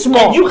mismo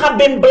And you have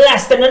been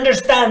blessed and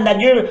understand that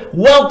you're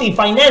wealthy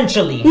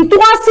financially. y tú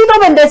has sido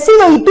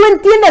bendecido y tú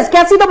entiendes que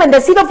has sido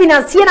bendecido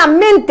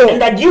financieramente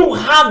And that you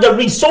have the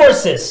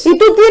resources resources y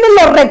tú tienes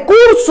los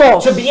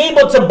recursos to be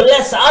able to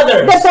bless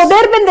others, de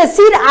poder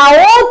bendecir a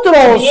to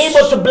otros, be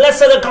able to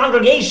bless other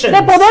congregations,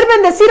 de poder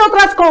bendecir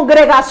otras to be able to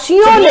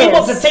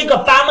congregaciones, take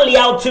a family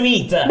out to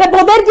eat, de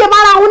poder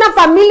llevar a una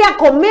familia a to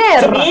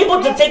comer, be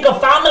able to take a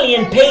family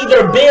and pay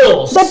their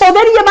bills de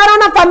poder llevar a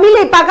una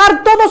familia y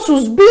pagar todos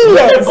sus when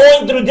they're biles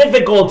going through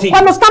difficulty.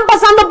 cuando están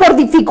pasando por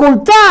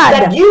dificultad,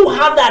 That you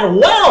have that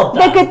wealth.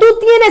 de que tú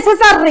tienes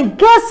esas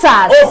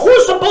riquezas. Or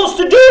who's supposed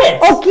to do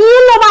it? ¿O quién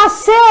lo va a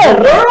hacer?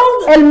 The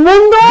world? ¿El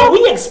mundo? Do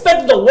we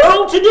expect the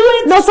world to do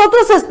it?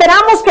 ¿Nosotros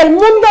esperamos que el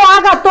mundo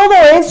haga todo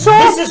eso?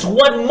 This is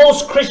what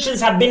most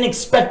Christians have been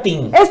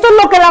expecting. Esto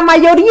es lo que la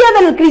mayoría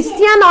del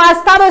cristiano ha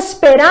estado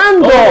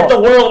esperando. Oh, let the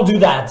world do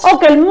that. O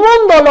que el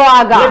mundo lo Let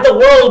haga. the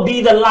world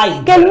be the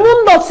light. Que el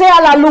mundo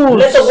sea la luz.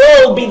 Let the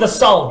world be the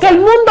salt. Que el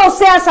mundo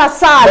sea esa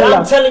But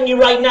I'm sal. telling you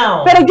right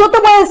now. Pero yo te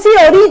voy a decir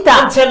I'm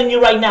ahorita. telling you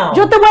right now.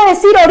 Yo te voy a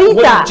decir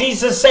ahorita. When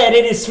Jesus said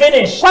it is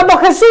finished, Cuando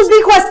Jesús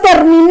dijo es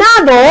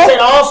terminado, said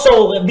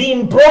also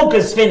being broke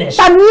is finished.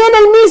 también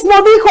él mismo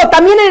dijo,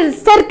 también el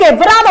ser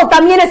quebrado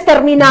también es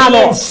terminado.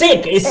 Being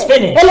sick is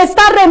finished. El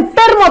estar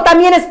enfermo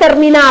también es He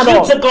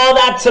terminado. took all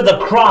that to the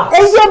cross.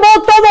 Él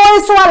llevó todo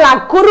eso a la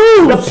The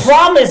cruz.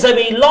 promise of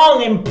a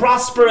long and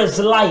prosperous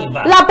life.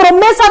 La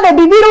promesa de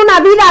vivir una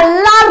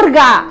vida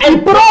larga y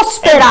And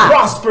próspera.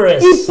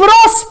 prosperous. Y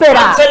próspera.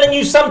 I'm telling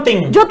you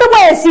something. Yo te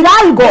voy a decir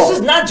algo. This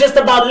is not just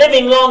about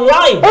living long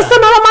life. Esto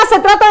nada más se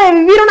trata de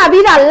vivir una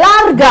vida To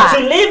larga,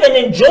 live and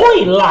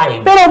enjoy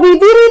life. pero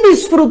vivir y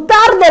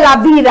disfrutar de la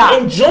vida.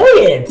 Enjoy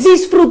it.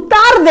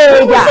 Disfrutar de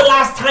When was the ella.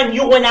 last time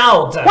you went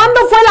out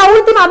 ¿Cuándo fue la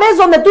última vez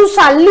donde tú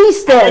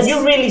saliste? and you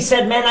really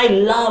said, man, I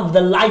love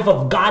the life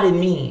of God in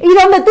me? Y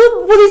donde tú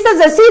pudiste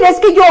decir, es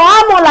que yo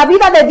amo la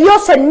vida de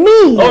Dios en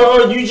mí.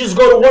 Or you just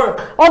go to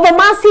work O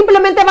demás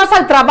simplemente vas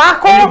al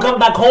trabajo and you come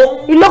back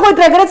home y luego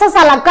regresas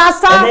a la and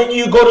casa then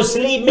you go to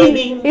sleep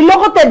maybe. y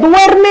luego te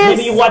duermes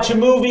Maybe you watch a y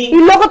movie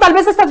luego tal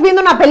vez estás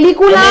viendo una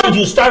película and then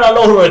you start all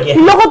over y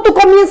again. luego tú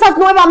comienzas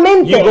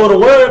nuevamente. You go to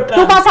work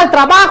Tú vas al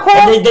trabajo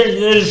and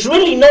there's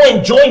really no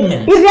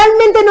enjoyment. y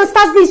realmente no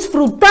estás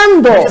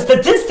disfrutando.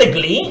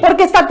 Statistically,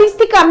 Porque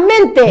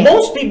estadísticamente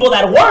most people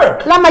that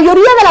work la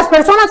mayoría de las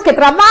personas que are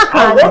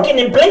trabajan working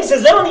in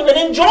places they don't even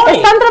enjoy.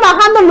 están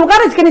trabajando en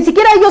lugares que ni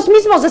siquiera ellos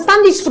mismos están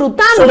So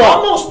disfrutando.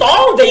 almost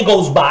all day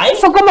goes by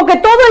So, como que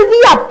todo el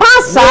día where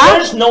pasa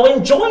there's no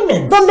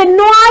enjoyment. donde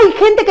no hay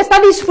gente que está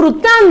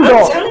disfrutando.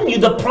 I'm telling you,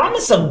 the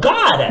promise of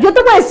God Yo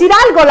te voy a decir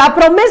algo, la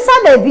promesa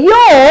de is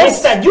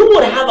Dios that you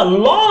would have a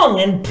long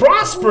and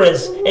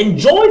prosperous and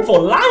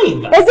joyful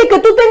life. es de que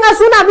tú tengas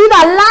una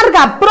vida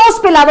larga,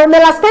 próspera, donde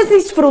la estés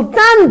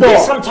disfrutando.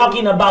 Yes, I'm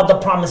talking about the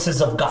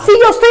promises of God. Sí,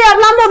 yo estoy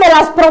hablando de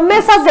las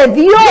promesas de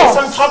Dios. Yes,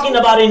 I'm talking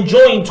about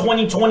enjoying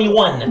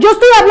 2021. Yo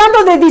estoy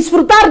hablando de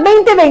disfrutar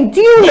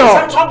 2021. Yes,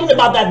 I'm talking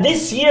about that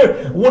this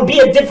year would be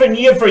a different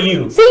year for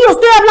you. Sí, yo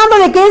estoy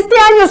hablando de que este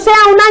año sea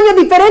un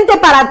año diferente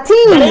para ti.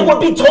 That it would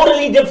be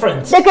totally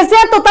different. De que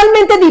sea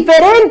totalmente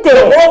diferente.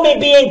 The world may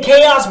be in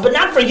chaos, but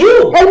not for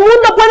you. El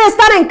mundo puede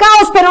estar en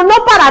caos, pero no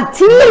para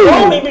ti. The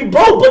world may be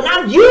broke, but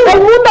not you. El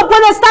mundo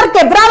puede estar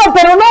quebrado,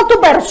 pero no tu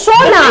There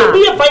persona.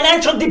 may be a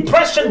financial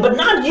depression, but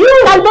not you.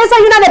 Tal vez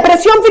hay una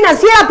depresión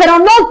financiera, pero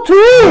no tú.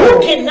 You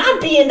cannot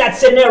be in that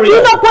Tú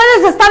scenario no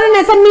puedes estar en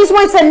ese mismo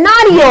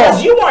escenario.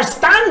 because you are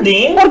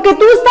standing Porque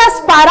tú estás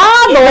in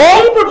parado the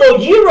favorable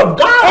year of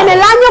en el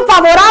God. año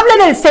favorable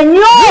del You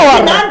Señor.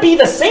 cannot be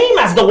the same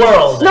as the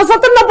world.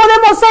 Nosotros no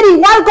podemos ser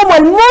igual como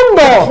el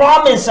mundo.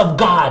 Promise of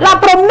God. La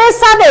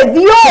promesa de Be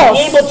Dios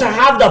able to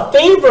have the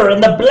favor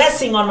and the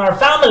blessing on our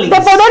families.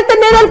 de poder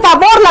tener el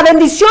favor, la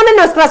bendición en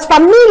nuestras That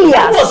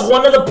familias. was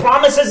one of the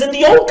promises in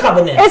the old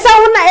covenant.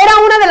 Era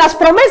una de las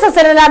promesas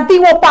en el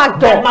antiguo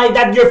pacto.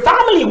 That your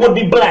family would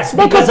be blessed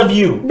because of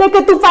you. De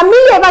que tu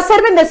familia va a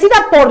ser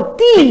bendecida por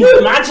ti. Can you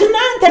imagine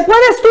that? ¿Te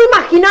puedes tú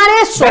imaginar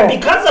eso? That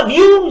because of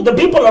you, the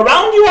people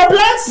around you are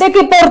blessed? De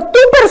que por tu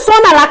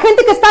persona, la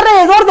gente que está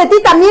alrededor de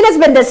ti también es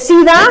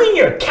bendecida. Even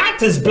your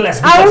cat is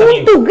blessed because of Aún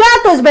you. tu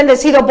gato es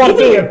bendecido por Even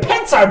ti. your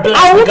pets are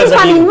blessed Aún because tus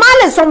of you.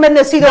 animales son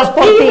bendecidos The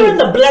por ti. favor and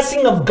the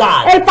blessing of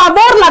God El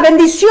favor, la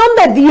bendición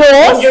de in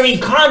Dios your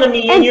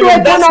economy, in en tu your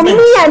investments,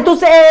 economía, en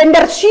tus in your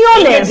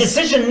inversiones,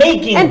 decision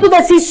making, en tus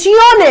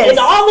decisiones, in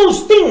all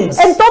those things,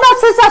 en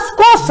todas esas you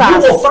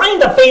cosas. will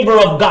find the favor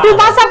of God. Tú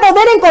vas a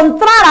poder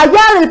encontrar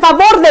allá el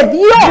favor de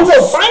You will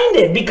Dios. find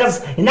it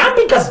not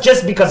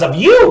just because of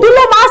you, Tú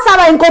lo vas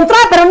a encontrar,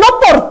 pero no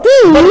por but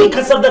ti,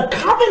 because of the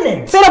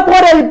covenant pero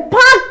por el the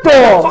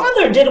pacto.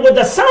 Father did with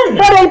the Son.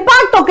 Por el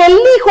pacto que el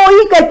hijo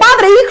y que el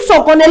padre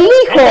hizo con el And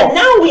that hijo.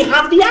 now we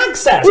have the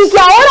access. Y que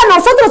ahora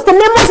nosotros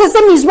tenemos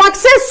ese mismo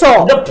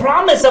acceso. The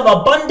promise of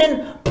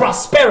abundant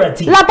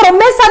prosperity. La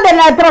promesa de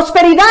la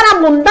prosperidad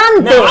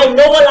abundante. Now, I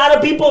know a lot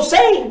of people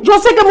say, Yo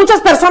sé que muchas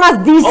personas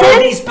oh, dicen,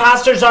 these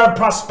pastors are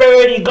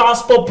prosperity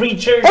gospel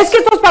preachers. es que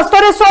estos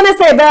pastores son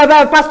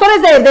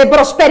pastores de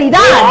prosperidad.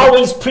 They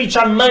always preach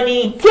on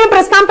money. Siempre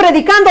están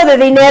predicando de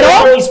They dinero.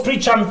 always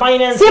preach on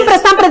finances. Siempre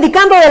están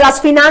predicando de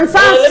las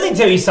finanzas. Let me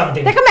tell you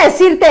something. Déjame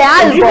decirte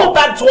If you go algo.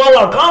 back to all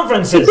our Si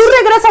conferences, tú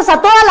regresas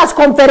a todas las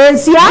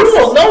conferencias, you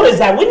will notice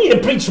that we need to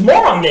preach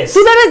more on this.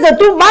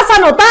 tú vas a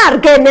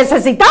notar que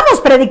necesitamos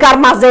predicar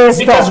más de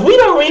esto. Because we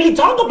don't really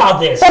talk about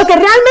this. Porque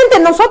realmente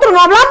nosotros no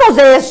hablamos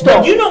de esto.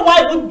 But you know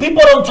why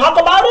people don't talk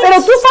about Pero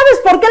it? tú sabes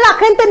por qué la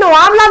gente no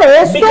habla de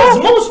Because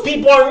esto. most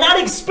people are not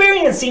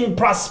experiencing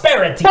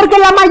prosperity. Porque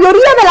la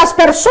mayoría de las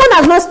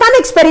personas no están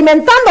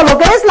experimentando lo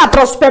que es la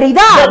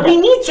prosperidad. But we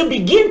need to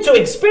begin to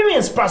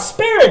experience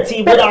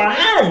prosperity with our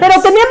hands.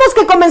 Pero tenemos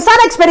que comenzar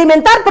a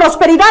experimentar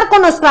prosperidad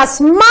con nuestras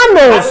I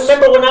manos.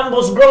 remember when I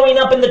was growing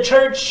up in the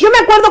church, Yo me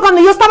acuerdo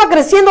cuando yo estaba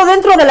creciendo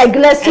dentro de la and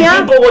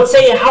iglesia people would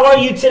say, "How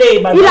are you today,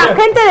 my y la brother?"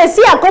 gente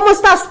decía, ¿cómo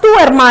estás tú,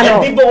 And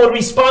hermano? people would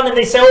respond and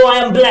they say, "Oh, I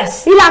am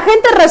blessed." Y la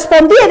gente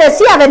respondía y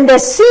decía,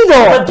 bendecido.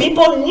 But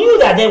people knew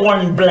that they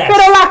weren't blessed.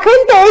 Pero la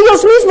gente,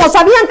 ellos mismos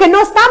sabían que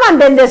no estaban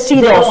They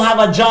bendecidos. don't have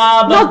a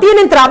job. No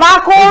tienen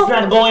trabajo, It's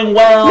not going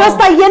well. no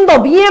está yendo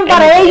bien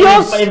para And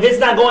ellos. if it's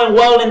not going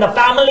well in the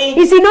family,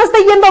 Y si no está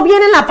yendo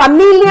bien en la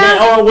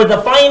familia or with the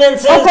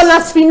finances, o con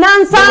las then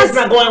it's finanzas,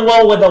 not going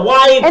well with the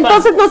wife,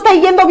 entonces no está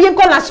yendo bien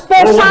con la or with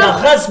the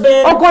esposa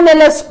husband, o con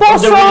el or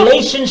esposo the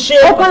relationship.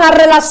 o con la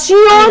relación.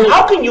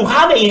 How can you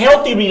have a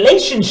healthy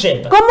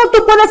relationship ¿Cómo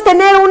tú puedes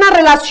tener una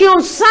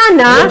relación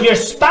sana with your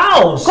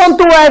spouse? con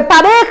tu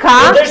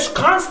pareja There's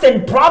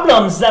constant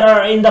problems that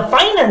are in the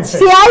finances.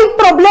 si hay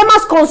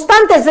problemas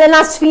constantes en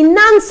las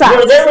finanzas,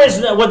 Where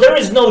there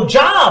is no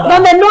job,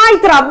 donde no hay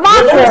where there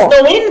trabajo,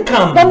 is no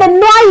income, donde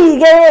no hay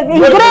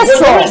where there is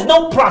ingreso,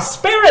 no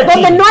prosperity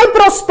donde no hay in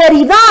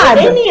prosperidad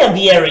any of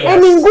the areas.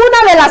 en ninguna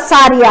de las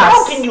áreas.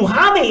 How can you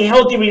have a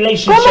healthy ¿Cómo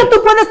relationship?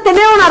 tú puedes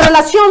tener una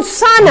relación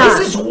sana?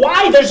 This is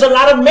why there's a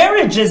lot of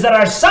marriages that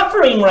are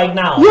suffering right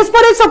now. Y es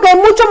por eso que hay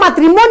mucho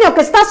matrimonio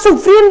que está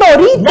sufriendo Not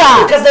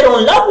ahorita. because they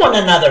don't love one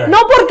another. No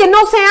porque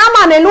no se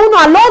aman el uno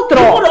al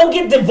People otro. don't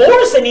get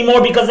divorced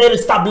anymore because they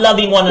stop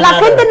loving one La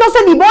gente another. no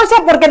se divorcia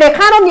porque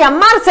dejaron de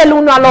amarse el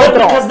uno al But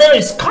otro, because there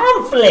is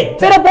conflict.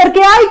 pero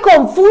porque hay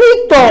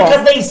conflicto.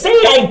 Because they say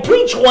I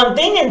preach one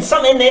thing and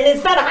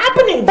it's not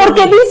happening for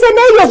Porque me. dicen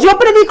ellos, yo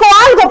predico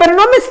algo, pero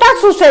no me está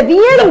The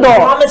sucediendo.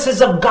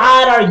 promises of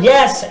God are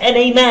yes and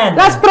amen.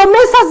 Las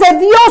promesas de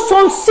Dios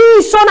son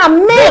sí, son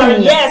They are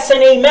amén. yes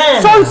and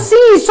amen. Son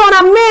sí, son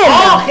All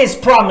amén. His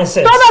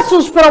promises. Todas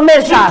sus He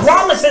promesas.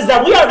 promises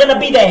that we are going to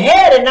be the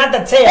head and not the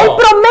Él tail.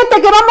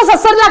 promete que vamos a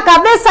ser la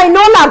cabeza y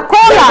no la That we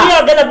cola.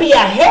 are going to be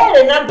ahead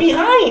and not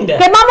behind.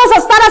 Que vamos a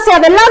estar hacia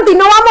adelante y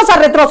no vamos a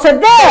We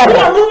retroceder.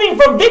 are moving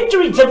from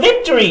victory to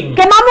victory.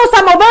 Que vamos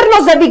a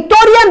movernos de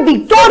victoria en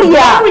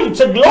victoria. Glory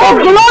to De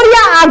glory.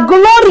 gloria a We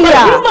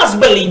gloria. must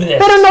believe this.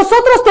 Pero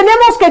nosotros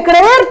tenemos que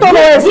creer todo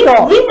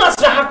esto. We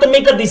must have to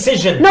make a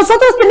decision.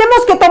 Nosotros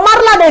tenemos que tomar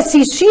la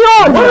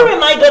decisión. Where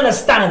am I going to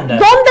stand?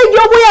 ¿Dónde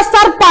yo voy a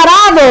estar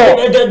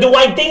parado? Do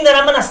I think that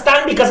I'm going to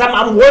stand because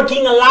I'm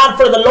working a lot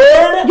for the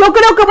Lord? Yo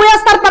creo que voy a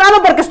estar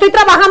parado porque estoy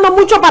trabajando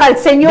mucho para el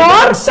Because Señor,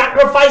 I'm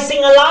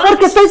sacrificing a lot?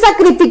 porque estoy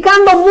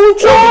sacrificando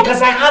mucho, Or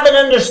because I have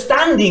an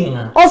understanding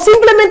o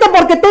simplemente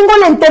porque tengo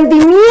el that I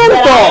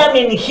entendimiento am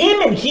in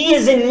Him and He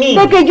is in me?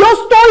 de que yo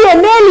estoy en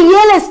Él y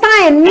Él está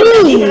en And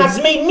that He mí, has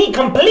made me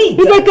complete.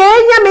 y de que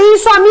ella me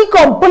hizo a mí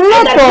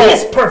And that He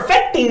is completo,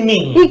 perfecting me.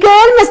 y que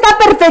Él me está How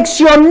am I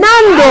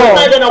perfeccionando.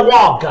 going to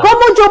walk?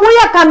 ¿Cómo yo voy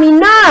a How am I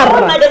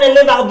caminar? going to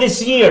live out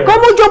this year?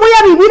 ¿Cómo yo voy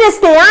a vivir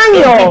este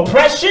In año?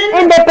 depression?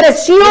 ¿En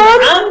depresión?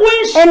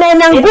 Anguish? ¿En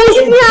In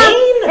angustia?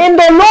 pain? ¿En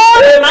Or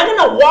dolor? am I going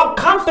to walk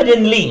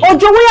confidently? ¿O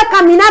yo voy a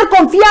caminar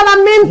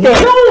confiadamente,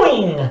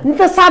 Knowing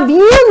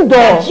sabiendo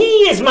that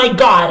He is my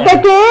God.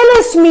 de que Él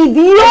es mi And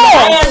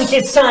I am Dios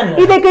His son.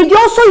 y de que yo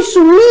soy su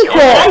And hijo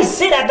that I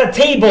sit at the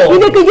y table.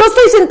 de que yo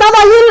estoy sentado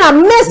ahí en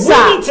la We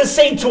mesa? need to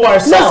say to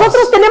ourselves,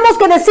 Nosotros tenemos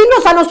que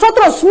decirnos a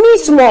nosotros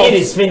mismos, it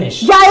is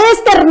finished. ya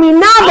es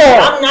terminado.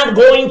 I'm not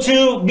going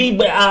to be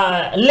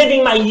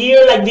living my year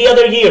like the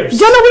other years.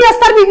 Yo no voy a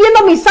estar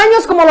viviendo mis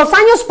años como los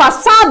años I'm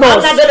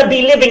pasados. not going to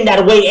be living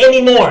that way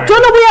anymore. Yo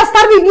no voy a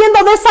estar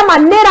viviendo de esa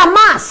manera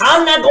más.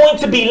 I'm not going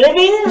to be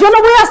living Yo no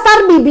voy a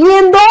estar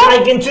viviendo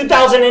like in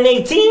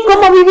 2018,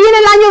 como viví en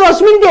el año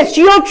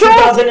 2018,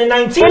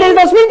 2019, en el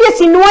or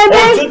 2019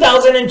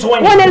 2020.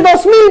 o en el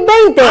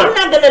 2020. I'm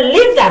not going to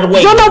live that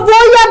way. Yo no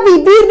voy a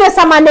vivir de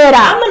esa manera.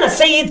 I'm going to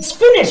say it's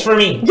finished for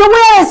me. Yo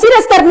voy a decir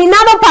es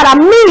terminado para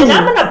mí. And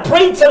I'm going to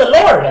pray to the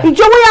Lord. Y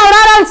yo voy a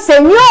orar al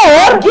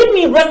Señor Give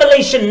me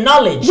revelation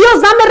knowledge.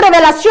 Dios, dame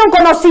revelación,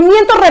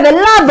 conocimiento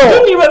revelado.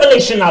 Give me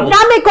revelation knowledge.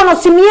 Dame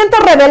conocimiento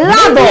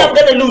revelado. Maybe I'm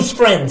going to lose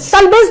friends.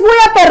 Tal vez voy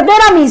a perder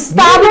Maybe there's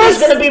amistades.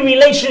 going to be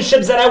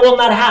relationships that I will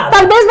not have.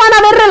 Tal vez van a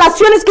haber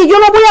relaciones que yo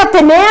no voy a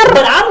tener.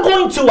 But I'm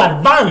going to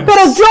advance.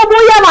 Pero yo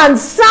voy a I'm going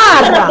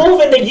avanzar. to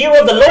move in the year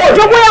of the Lord.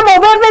 Yo voy a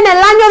moverme en el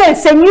año del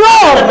I'm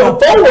Señor. going to move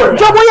forward.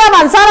 Yo voy a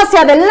avanzar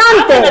hacia I'm going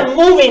adelante. to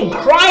move in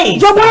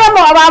Christ. Yo voy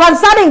a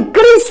avanzar en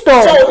Cristo.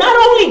 So not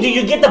only do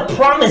you get the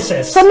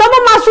promises So, no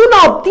nomás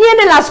uno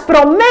obtiene las of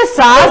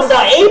promesas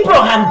the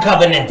Abraham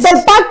covenants,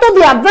 del pacto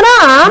de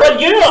Abraham, but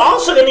you're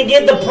also going to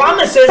get the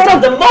promises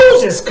of the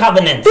Moses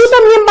covenants. tú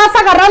también vas a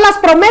agarrar las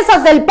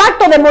promesas del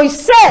pacto de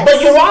Moisés.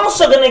 But you're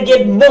also going to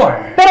get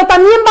more. Pero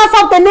también vas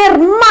a obtener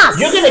más.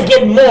 You're going to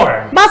get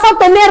more. Vas a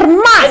obtener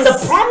And the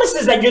más.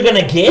 promises that you're going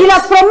to Y get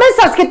las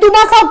promesas que tú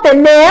vas a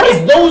obtener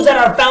is those that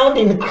are found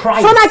in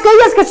Christ. son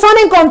aquellas que son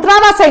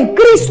encontradas en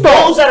Cristo.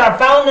 Those that are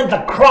found in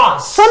the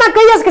cross. Son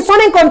aquellas que son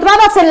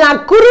encontradas en la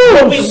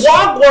When we cruz.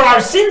 walk where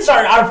our sins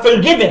are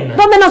forgiven.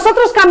 Donde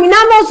nosotros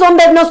caminamos,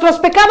 donde nuestros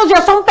pecados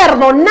ya son They are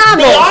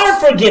perdonados.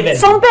 forgiven.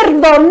 Son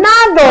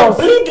perdonados.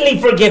 Completely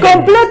forgiven.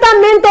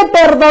 Completamente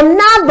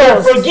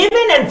perdonados.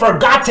 Forgiven and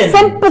forgotten.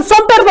 Son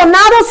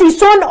perdonados y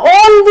son And that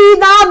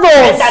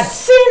olvidados.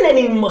 sin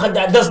anymore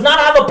does not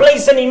have a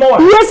place anymore.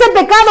 Y ese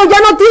pecado ya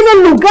no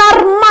tiene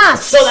lugar más.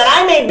 So that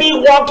I may be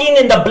walking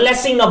in the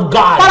blessing of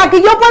God. Para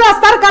que yo pueda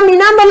estar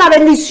caminando en la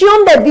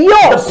bendición de The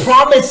Dios.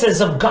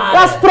 promises of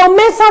Las God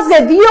promesas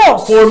de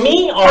Dios for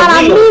me are para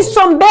real. mí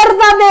son The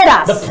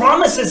verdaderas.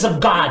 promises of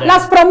God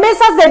Las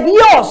promesas de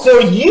Dios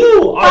for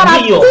you para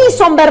are real. ti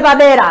son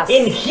verdaderas.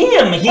 In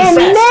Him, He En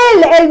says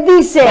Él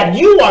dice that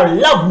you are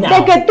loved de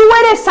now. que tú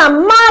eres You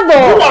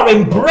amado, are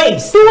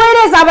embraced. tú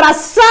eres You are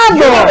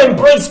abrazado,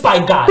 embraced by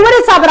God. tú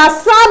eres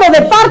abrazado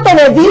de parte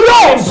de You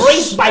are Dios,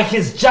 embraced by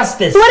His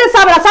justice. tú eres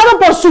abrazado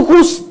por su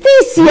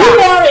justicia,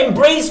 You are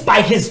embraced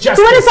by His tú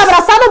justice. eres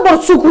abrazado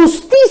por su There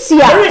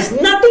justicia. is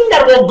nothing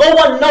that will go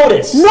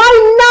unnoticed No hay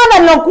nada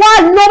en lo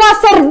cual no va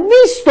a ser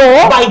visto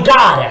by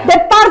God. de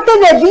parte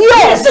de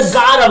He is the Dios.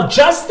 God of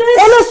justice,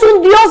 Él es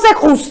un Dios de and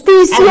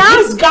justicia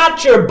He's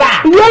got your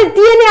back. y Él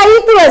tiene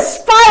ahí tu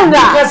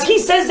espalda. Because He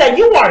says that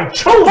you are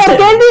chosen.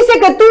 Porque Él dice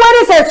que tú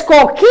eres You have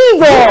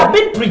escogido.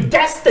 been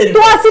predestined. Tú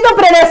has sido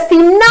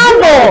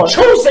predestinado.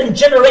 Chosen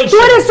generation. Tú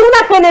eres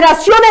una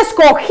generación You have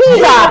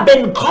escogida.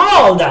 been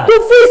called Tú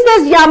fuiste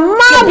to be a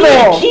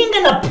llamado king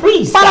and a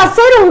priest. para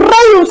ser un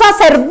rey, un You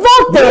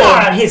sacerdote.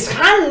 are His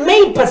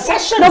handmade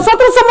possession.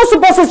 Nosotros somos su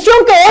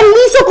posesión que Él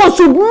hizo con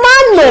sus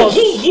manos.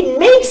 He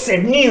makes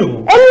it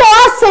new. Él lo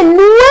hace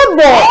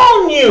nuevo.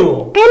 All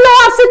new. Él lo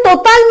hace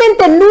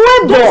totalmente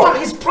Those nuevo. are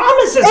His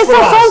promises for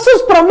Esas son us.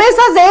 sus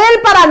promesas de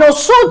Él para That He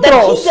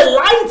nosotros.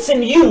 delights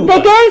in you.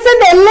 De que Él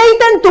se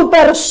deleita en tu He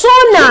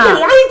persona.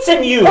 delights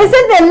in you. Él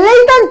se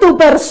deleita en tu He's not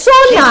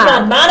persona.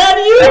 mad at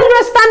Él you. no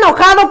está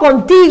enojado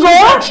contigo.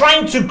 He's not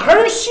trying to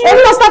curse you. Él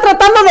no está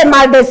tratando de He's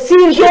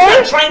maldecirte.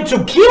 not trying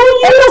to kill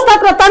Él you. no está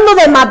tratando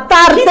de He's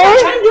matarte. not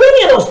trying to do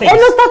any of those Él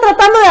things. no está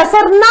tratando de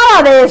hacer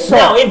nada de eso.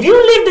 Now, if you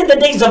lived in the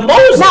days of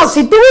Moses, No,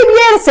 si tú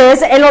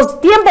vivieses en los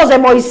tiempos de yeah,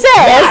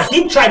 Moisés,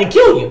 he'd try to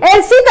kill you.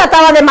 él sí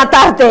trataba de He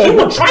matarte.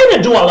 would try to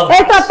do all of Él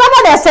that. trataba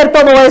de hacer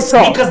todo eso.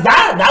 Because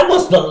that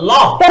was the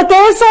law. Porque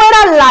eso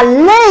era la That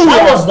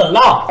ley. was the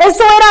law.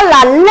 Eso era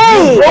la You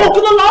ley. broke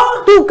the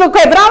law, Tú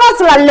quebrabas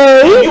la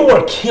ley you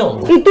were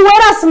killed. y tú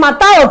eras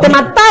matado, te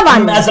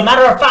mataban. As a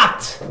matter of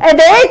fact,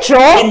 De hecho,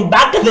 in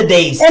back of the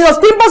days, en los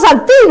tiempos you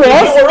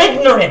antiguos, were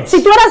ignorant.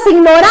 si tú eras If you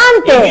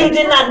ignorante,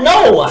 did not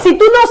know, si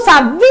tú no you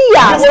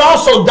sabías, would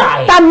also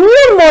die. también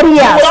You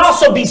morías. would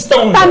also be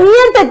stoned. You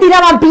También te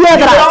tiraban would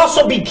piedras.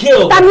 also be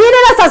killed. También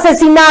eras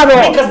asesinado.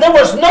 Because there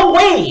was no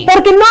way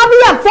Porque no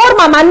había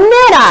forma, to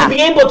manera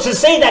be able to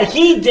say that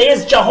He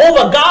is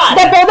Jehovah de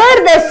God.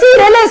 poder decir,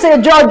 Él es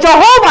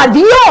Jehová,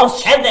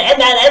 Dios. And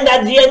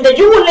that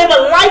you would live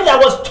a life that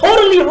was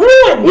totally Y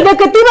ruined. de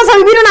que tú ibas a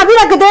vivir una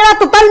vida que te era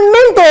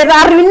totalmente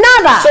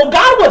arruinada. So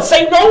God would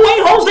say, no way,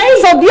 Jose.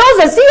 So Dios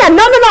decía,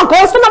 no,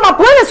 esto no va,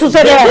 puede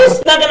suceder. This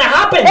is not going to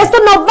happen. Esto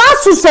no va a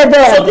So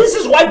suceder. this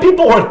is why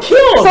people were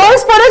killed. So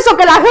es por eso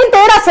que la gente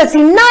era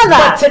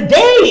asesinada. But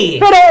today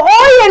Pero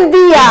hoy en is a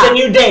día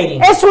new day.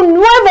 es un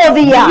nuevo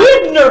día.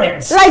 The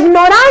ignorance La is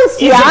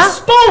ignorancia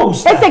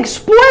exposed. es The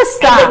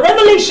expuesta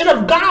revelation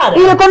of God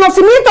y el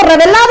conocimiento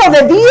revelado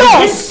de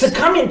begins Dios to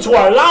come into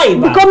our life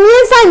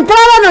comienza a entrar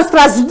a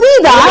nuestras like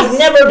vidas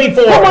never como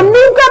before.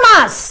 nunca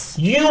más.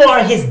 You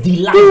are His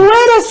delight. Tú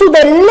eres su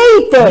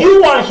deleite.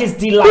 You are His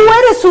Tú delight.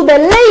 eres su You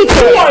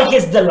deleite. are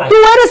His delight. Tú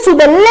eres su You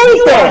are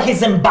deleite. His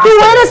Tú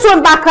ambassador. eres su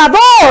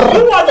embajador.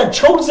 You are the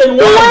chosen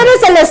Tú one.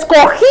 eres el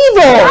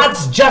escogido.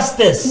 God's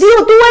justice Tú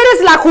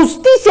eres la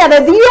justicia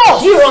de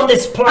Dios. here on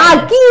this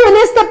planet. Aquí en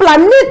este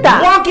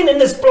planeta. Walking in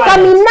this planet.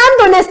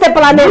 Caminando en este You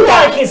are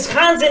planeta. His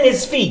hands and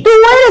His feet. Tú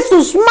eres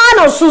sus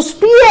manos, sus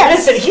pies.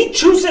 Listen, He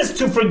chooses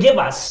to forgive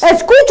us.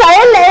 Escucha,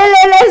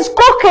 Él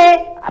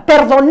escoge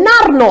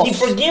perdonarnos. He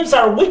forgives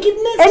our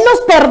wickedness, Él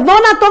nos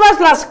perdona todas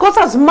las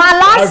cosas our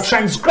malas,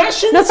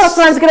 transgressions, nuestras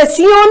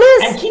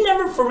transgresiones, and He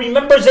never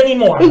remembers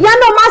anymore. y ya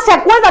no más se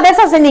acuerda de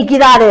esas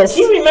iniquidades.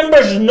 He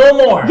remembers no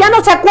more. Ya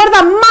no se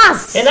acuerda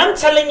más. And I'm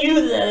telling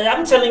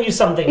you Y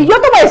something.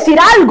 yo te voy a decir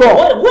algo.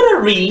 What a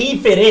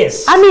relief it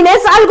is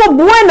Es algo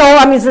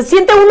bueno. Se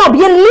siente uno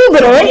bien to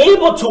libre. be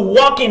able to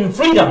walk in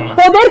freedom.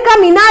 Poder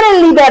caminar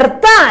en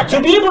libertad. To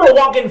be able to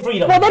walk in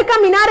freedom. Poder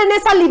caminar en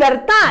esa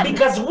libertad.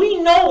 Because we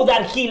know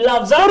that He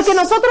loves us. Porque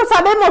nosotros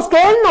sabemos que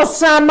Él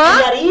nos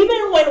ama. That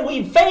even when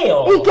we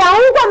fail, Y que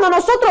aun cuando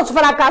nosotros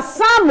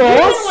fracasamos,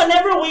 even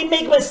whenever we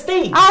make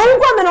mistakes, aun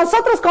cuando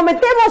nosotros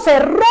cometemos He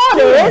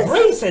errores,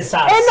 embraces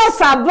us. Él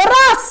nos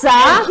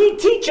abraza And He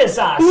teaches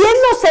us. y Él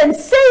nos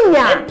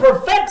enseña And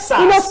perfects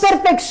y nos us. So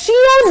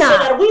perfecciona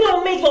that we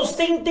don't make those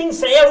same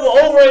things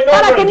over and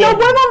para over que no again.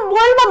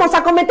 vuelvamos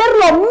a cometer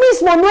lo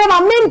mismo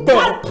nuevamente.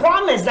 God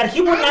promised that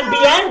He would not be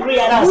angry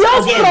at us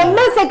Dios again.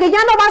 promete que ya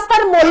no va a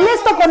estar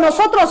molesto con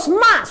nosotros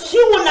más. He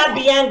will not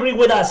be angry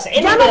with us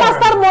Ya no va a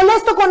estar anymore.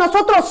 molesto con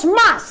nosotros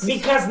más.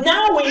 Because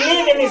now we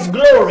live in His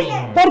glory.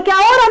 Porque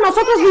ahora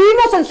nosotros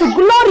vivimos en su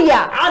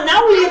gloria.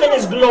 Now we live in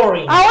His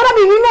glory. Ahora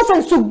vivimos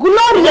en su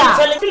gloria.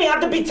 You have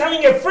to be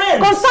telling your friends.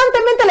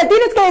 Constantemente le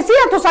tienes que decir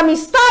a tus Stop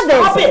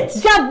amistades,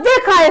 it. ya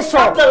deja eso.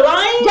 Stop the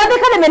lying. Ya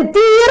deja de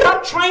mentir.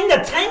 Stop trying to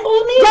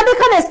tangle me. Ya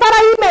deja de estar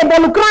ahí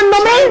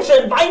involucrándome, Trying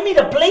to invite me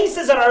to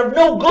places that are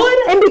no good.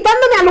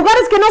 invitándome a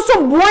lugares que no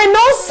son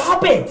buenos.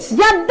 Stop it.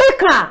 Ya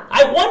deja.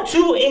 I want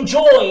to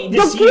enjoy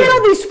Yo this year. quiero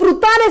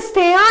disfrutar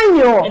este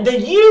año, And the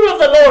year of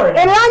the Lord.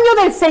 el año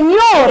del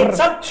Señor. It's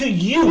up to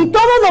Y you.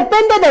 todo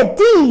depende de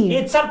ti.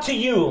 It's up to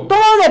you.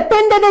 Todo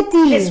depende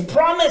de His ti.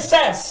 promise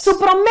says Su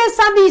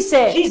promesa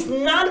dice He's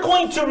not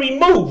going to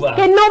remove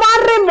que no va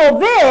a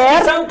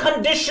remover His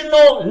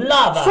unconditional su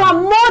love.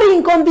 amor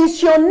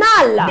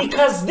incondicional.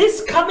 Because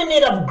this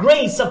covenant of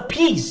grace, of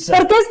peace,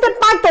 Porque este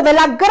pacto de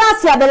la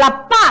gracia, de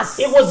la paz,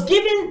 it was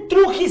given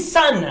through His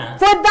Son.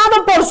 fue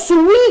dado por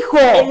su Hijo.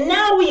 And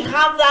now we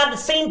have that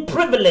same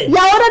privilege. Y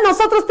ahora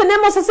nosotros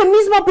tenemos ese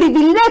mismo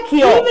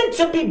privilegio, Even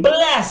to be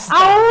blessed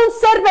aún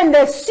ser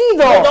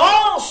bendecido with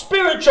all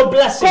spiritual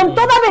blessings. con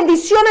toda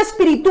bendición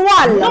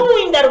espiritual,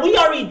 Knowing that we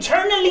are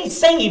eternally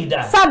saved.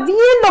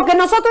 sabiendo que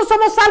nosotros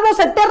somos salvos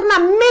And that we're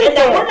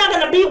eternamente not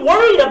going to be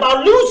worried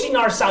about losing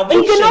our y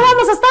salvation. que no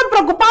vamos a estar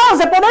preocupados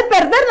de poder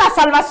perder la Can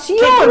you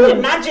salvación.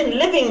 imagine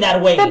living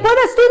that way? ¿Te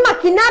puedes tú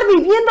imaginar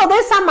viviendo de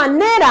esa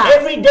manera?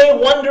 Every day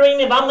wondering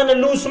if I'm going to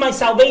lose my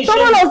salvation.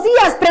 Todos los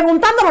días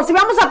preguntándonos si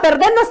vamos a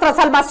perder nuestra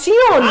salvación.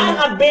 I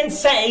have been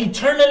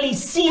eternally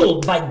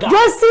sealed by God. Yo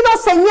he sido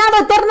señado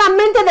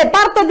eternamente de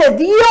parte de I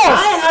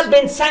Dios. have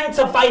been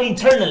sanctified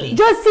eternally.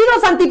 Yo he sido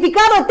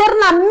santificado I have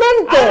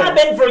eternamente.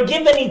 been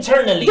forgiven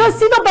eternally. Yo he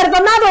sido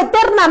perdonado Me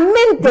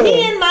eternamente.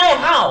 and my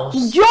house,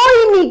 Yo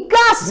y mi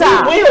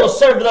casa we will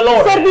serve the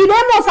Lord.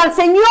 serviremos al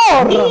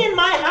Señor. Me and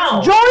my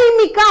house, Yo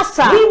y mi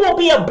casa we will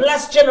be a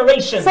blessed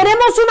generation.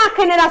 seremos una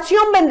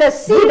generación We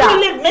bendecida. will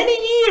live many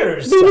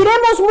years to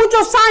Viviremos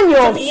muchos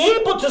años be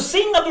able to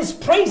sing of His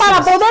praises.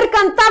 para poder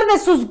cantar de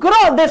su We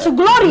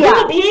gloria.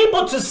 will be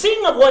able to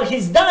sing of what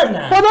He's done.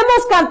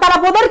 Podemos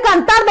para poder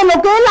cantar de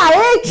lo que Él ha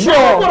Not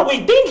hecho. what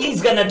we think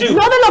He's going to do,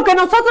 No de lo que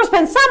nosotros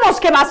pensamos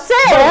que va a but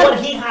ser, what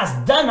He has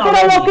done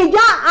pero lo already. que ya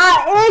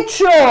ha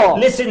hecho.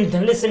 Listen.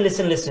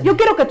 Yo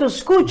quiero que tú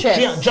escuches.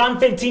 John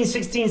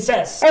 15:16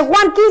 says, En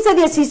Juan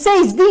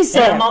 15:16 dice,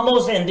 and I'm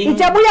almost y ending.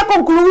 ya voy a I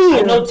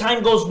concluir. know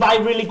time goes by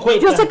really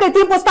quick, Yo sé que el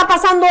tiempo está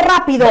pasando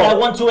rápido, but I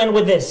want to end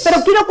with this.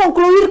 pero quiero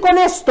concluir con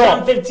esto.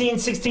 John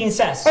 15:16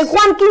 says, En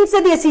Juan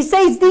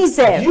 15:16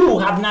 dice, you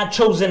have not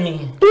chosen me,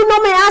 tú no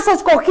me has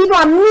escogido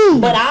a mí,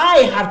 but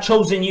I have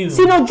chosen you,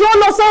 sino yo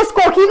los he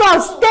escogido a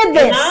and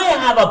ustedes I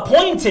have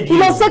appointed y you,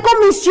 los he and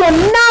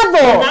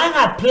comisionado I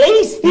have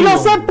placed y you,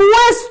 los he and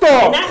puesto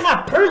I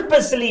have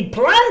purposely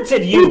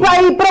planted y, you,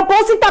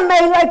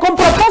 con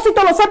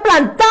propósito los he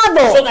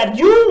plantado so that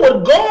you will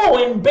go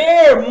and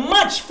bear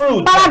much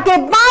fruit. para que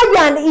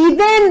vayan y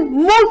den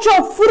mucho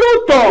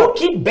fruto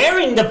Keep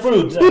bearing the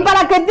fruit, y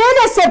para que den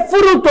ese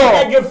fruto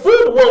that your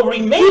fruit will y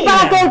remain,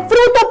 para que el that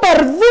fruto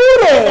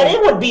perdure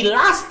it would be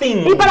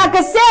lasting, y para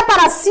que sea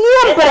para and that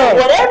siempre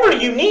whatever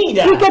you need,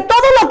 y que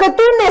todo lo que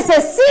tú and whatever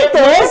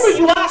necesites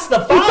you ask the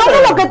y todo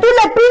lo Father, que tú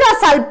le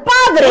pidas al it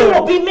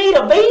will Padre be made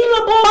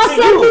available va a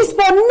to ser you.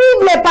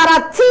 disponible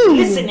para ti.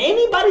 Listen,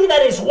 anybody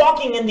that is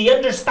walking in the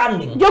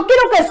understanding Yo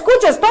quiero que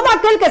escuches, todo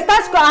aquel que está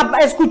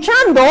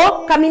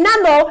escuchando,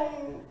 caminando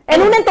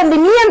en un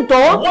entendimiento,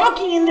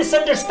 walking in this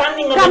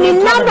understanding of the new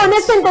caminando en covenant,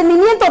 este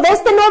entendimiento de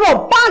este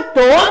nuevo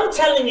pacto, I'm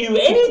telling you,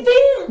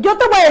 anything yo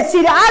te voy a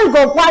decir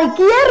algo,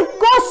 cualquier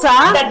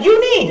cosa that you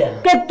need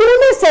que tú will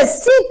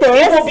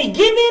necesites be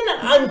given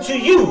unto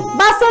you.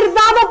 va a ser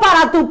dado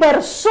para tu It will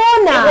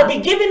persona,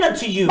 be given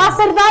unto you. va a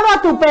ser dado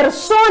a tu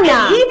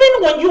persona.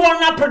 Even when you are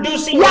not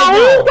producing Y right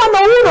aún now, cuando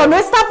uno no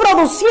está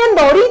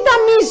produciendo ahorita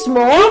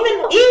mismo,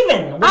 even when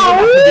you're not aún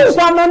producing,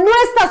 cuando no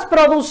estás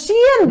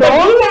produciendo,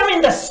 but you are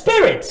in the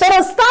Spirit, pero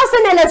estás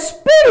en el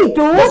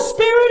Espíritu, the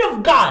Spirit of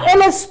God,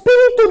 el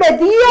Espíritu de It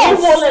Dios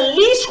will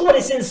unleash what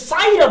is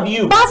inside of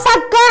you. va a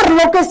sacar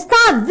lo que está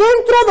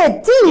dentro de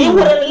ti. It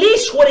will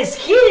unleash what is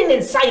hidden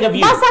inside of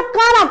you. Va a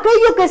sacar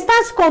aquello que está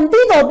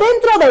escondido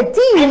dentro de And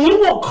ti He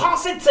will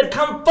cause it to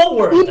come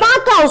forward. y va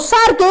a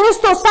causar que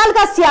esto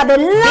salga hacia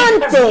Because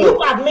adelante. you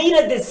have made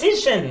a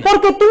decision.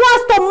 Porque tú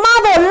has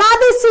tomado la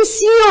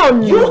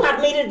decisión. You have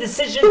made a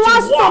decision Tú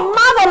has to walk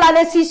tomado la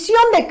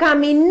decisión de in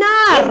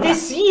caminar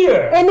this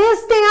year. en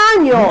este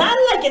año. Not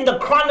like in the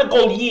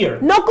chronicle year,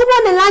 No como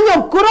en el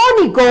año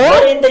crónico,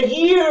 but in the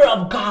year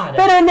of God.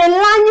 pero en el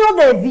año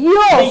de The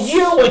Dios.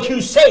 year where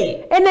you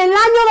say, En el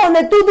año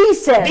donde tú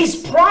dices, these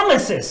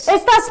promises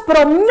estas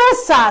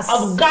promesas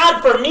of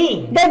God for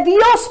me de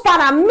Dios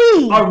para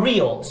mí are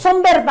real.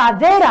 son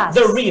verdaderas.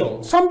 They're real.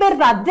 Son I will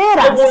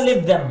verdaderas.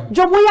 live them.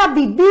 Yo voy a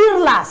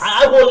vivirlas.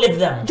 I will live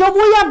them. Yo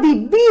voy a I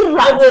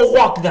vivirlas. will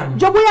walk them.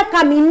 Yo voy a I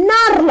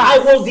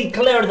caminarlas. will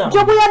declare them.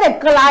 Yo voy a I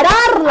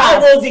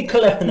declararlas. will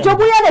declare them. Yo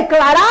voy a And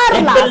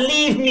declararlas.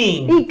 believe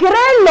me Y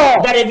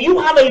créelo, that if you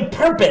have a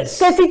purpose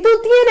que si tú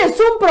tienes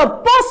un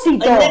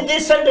propósito and in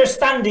this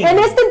understanding en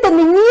este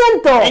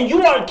entendimiento and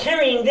you are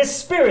carrying this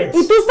spirit,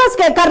 y tú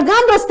estás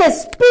cargando este the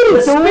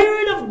espíritu,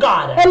 spirit of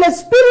God, el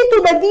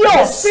espíritu de the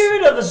Dios,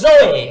 spirit of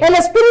Zoe, el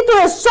espíritu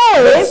de the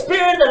Zoe,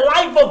 spirit, the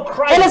life of el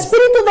Christ,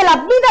 espíritu de la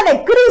vida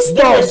de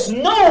Cristo, there is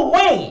no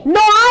way no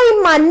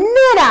hay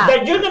manera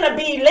that you're going to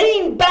be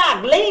laying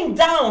back, laying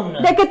down,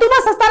 de que tú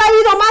vas a estar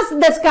ahí nomás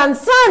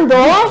descansando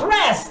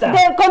depressed,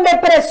 con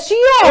depresión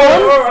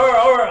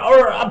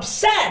or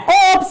upset,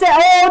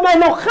 o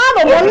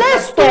enojado, because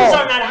molesto, things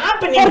are not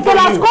happening porque for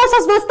las you.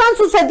 cosas no están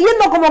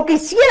sucediendo como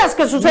quisieras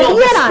que No, the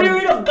sucedieran.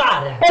 spirit of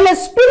God El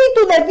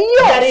espíritu de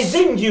that is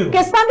Dios in you que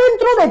está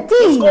dentro de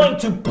is ti going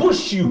to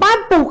push you. va a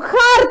It's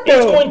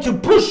empujarte, going to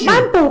push va a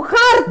you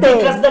empujarte,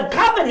 because the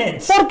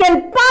covenant porque el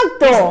is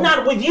pacto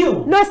not with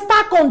you. no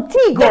está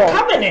contigo. The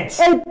covenant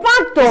El is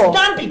pacto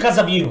not because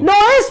of you. no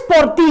es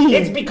por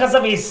It's ti, because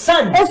of His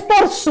Son. es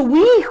por su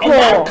hijo. And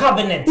that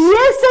covenant, Y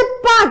ese it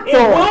pacto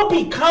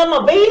will become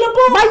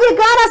available, va a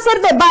llegar a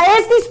ser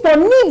es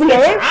disponible,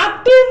 it's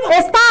active,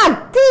 está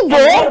activo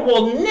and it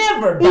will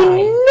never y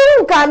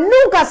die.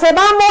 nunca se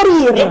va a It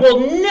morir. will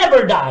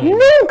never die.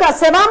 Nunca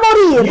se va a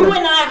morir. You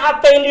and I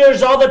have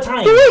failures all the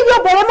time, Tú y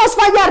yo podemos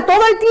fallar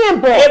todo el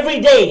tiempo, every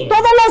day.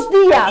 todos los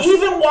días,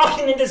 Even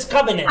walking in this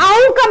covenant,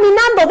 aún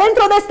caminando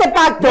dentro de este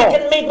pacto. we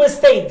can make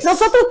mistakes.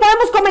 Nosotros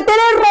podemos cometer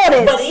But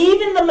errores,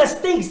 even the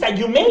mistakes that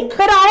you make,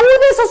 pero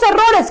aún esos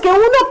errores que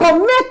uno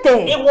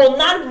comete it will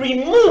not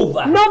remove,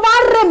 no va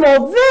a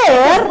remover,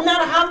 does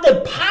not have the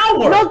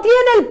power, no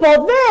tiene el the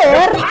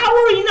poder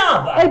power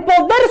enough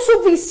to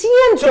be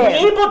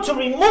suficiente able to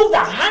remove the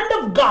hand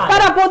of God,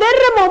 para poder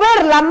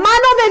remover la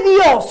mano de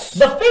Dios,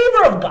 the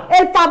favor of God,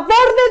 el favor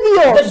de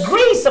the Dios,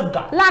 grace of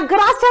God, la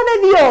gracia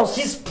de Dios,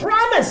 His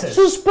promises.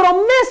 sus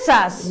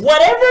promesas.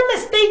 Whatever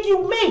mistake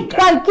you make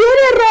Cualquier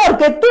error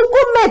que tú or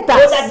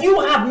cometas that you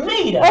have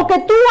made, o que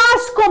tú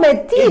has it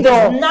cometido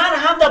does not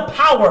have the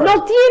power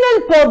no tiene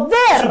el to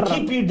poder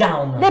keep you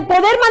down. de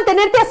poder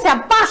mantenerte hacia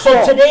So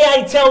abajo. today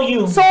I tell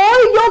you, So,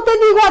 hoy yo te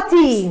digo a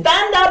ti,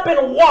 stand up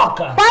and walk.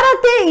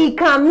 párate y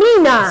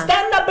camina.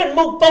 Stand up and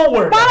move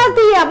forward.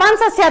 Párate y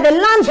avanza hacia Today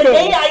adelante.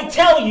 I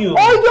tell you,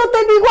 Hoy yo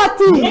te digo a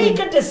ti,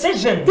 make a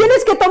decision.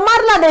 tienes que tomar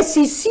la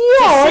decisión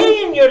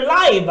Say in your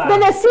life, de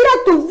decir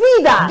a tu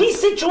vida, these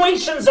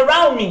situations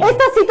around me,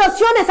 estas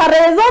situaciones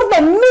alrededor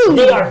de mí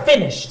they are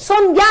finished.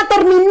 son ya They're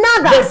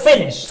terminadas.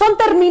 finished. Son I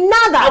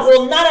terminadas.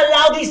 will not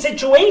allow these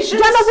situations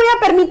Ya no voy a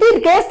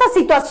permitir que estas to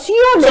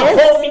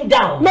situaciones hold me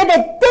down. me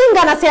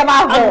detengan hacia I'm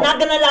abajo. not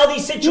going to allow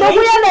these No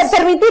voy a situations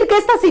permitir que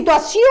estas to keep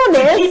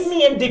situaciones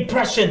me in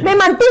depression. me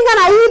mantengan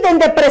ahí en I'm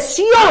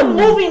depresión.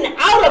 moving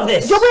out of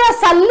this. Yo voy a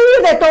salir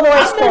de todo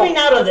I'm esto. moving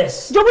out of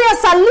this. Yo voy a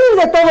salir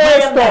de todo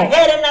I am the esto.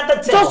 head and not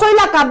the Yo tail. soy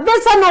la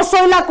cabeza, no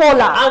soy la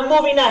cola. I'm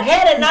moving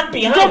ahead and not Yo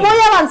behind. voy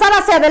a avanzar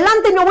hacia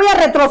adelante y no voy a I'm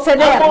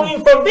retroceder.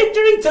 moving from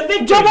victory to Yo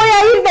victory voy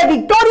a ir de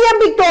victoria en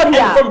and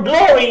victoria from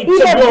glory y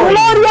to de glory.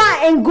 gloria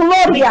en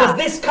Because gloria.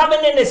 this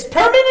covenant is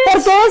permanent,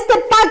 Porque este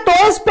pacto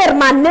es it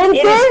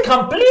permanente, is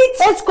complete,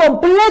 es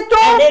completo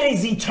and it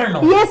is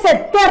eternal. y es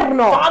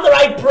eterno. Father,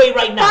 I pray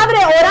right now, Padre,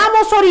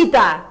 oramos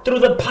ahorita through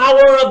the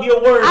power of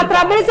your word, a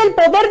través del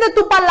poder de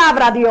tu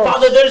palabra, Dios.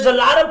 Father, there's a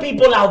lot of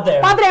people out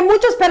there Padre, hay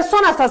muchas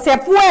personas hacia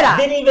afuera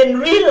didn't even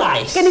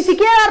realize que ni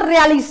siquiera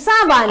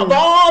realizaban of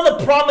all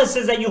the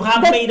promises that you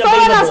have de made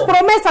todas las available,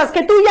 promesas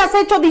que tú ya has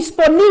hecho that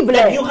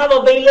disponible, you have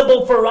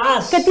available for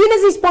us. que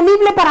tienes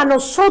disponible para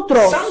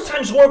nosotros.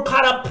 Sometimes we're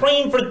caught up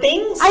praying for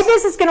things Hay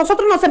veces que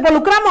nosotros nos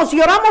involucramos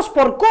y oramos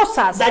por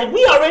cosas that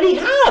we already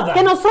que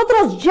have.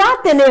 nosotros ya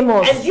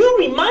tenemos. And you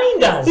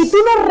remind us, Y tú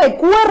nos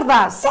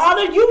recuerdas.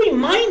 Father, you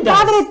remind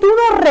Padre, us tú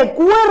nos that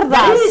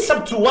recuerdas it is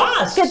up to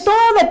us. que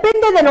todo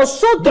depende de There's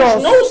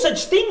nosotros. no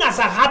such thing as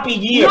a happy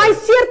year. No hay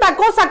cierta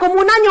cosa como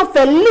un año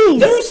feliz.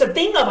 There is a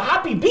thing of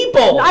happy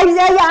people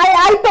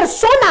Hay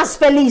personas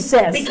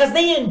felices because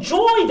they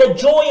enjoy the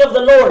joy of the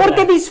Lord.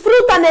 porque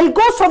disfrutan el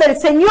gozo del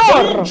They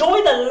Señor.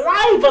 enjoy the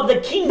life of the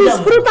kingdom.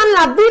 Disfrutan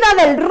la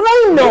vida del They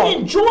reino.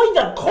 enjoy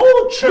the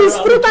culture of the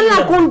Disfrutan la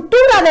kingdom.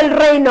 cultura del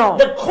reino.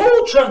 The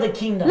culture of the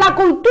kingdom. La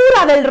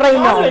cultura del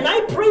reino. Father, and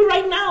I pray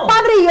right now,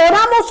 Padre, y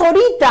oramos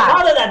ahorita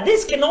Father, that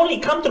this can only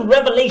come through que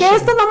revelation.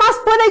 esto nomás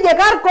puede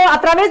llegar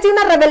a través de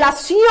una Through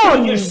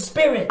revelación, your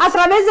spirit. a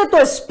través de tu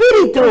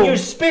espíritu, Through your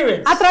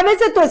spirit. a través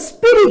de tu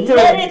espíritu.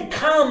 Let it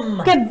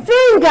come. Que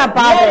venga, Let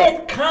Padre.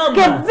 it come.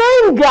 Que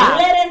venga.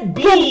 Let it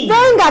be. Que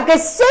venga, que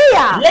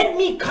sea. Let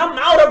me come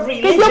out of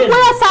Que yo religion.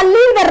 pueda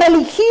salir de Let me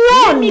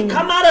religión.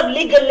 come out of Que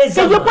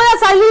legalism. yo pueda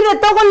salir de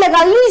todo Let me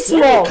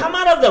legalismo. come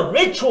out of the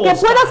Que rituals.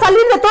 pueda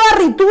salir de todo Let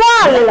me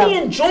ritual.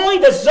 enjoy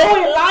the Zoe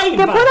life.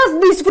 Que puedas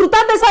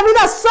disfrutar de esa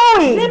vida Let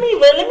soy.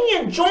 me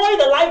enjoy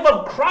the life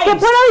of Que Christ.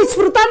 pueda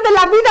disfrutar de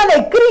la vida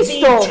de The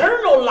Cristo.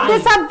 eternal De life.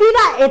 esa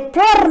vida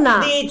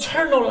eterna. The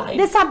eternal De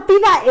life. esa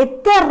vida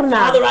eterna.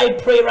 Father, I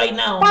pray right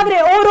now, Padre,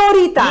 oro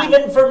ahorita,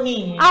 even for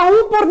me.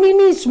 aún por mí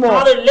mismo,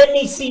 Father, let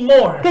me see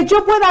more. que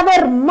yo pueda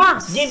ver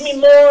más. Give me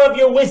more of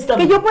your wisdom.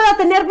 Que yo pueda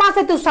tener más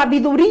de tu Give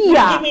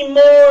sabiduría. me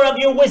more of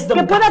your wisdom.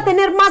 Que pueda God.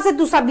 tener más de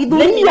tu Let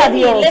sabiduría,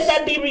 Dios.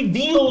 that be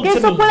revealed Que to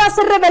eso me. pueda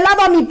ser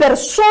revelado a mi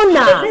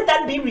persona. Let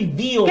that be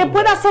revealed. Que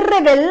pueda ser So that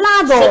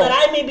revelado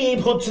I may be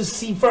able to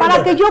see para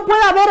que further. yo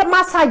pueda ver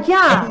más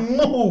allá And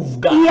move,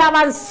 God. y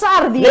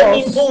avanzar, Let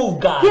me Dios. move,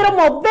 God. Quiero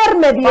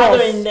moverme,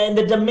 Father, Dios, in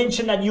the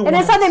dimension that you en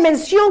want. esa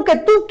dimensión que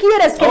tú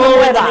quieres que me Oh, in the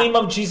mueva. name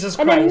of Jesus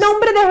En el Christ.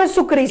 nombre de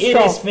Jesucristo. It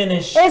is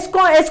finished. Es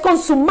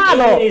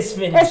consumado. It is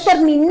finished. Es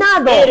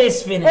terminado. It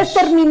is finished. Es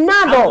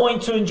terminado. I'm going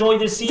to enjoy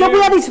this year. Yo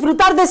voy a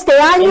disfrutar de este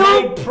And año.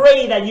 I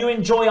pray that you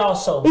enjoy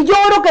also. Y yo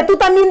oro que tú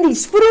también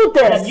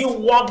disfrutes. That you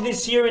walk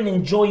this year in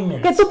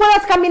enjoyment. Que tú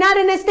puedas caminar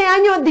en este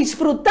año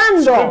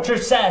disfrutando. Scripture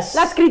says,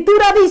 La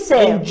escritura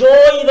dice,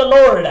 enjoy the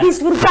Lord.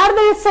 disfrutar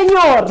del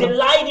Señor.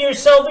 Delight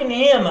yourself in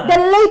Him.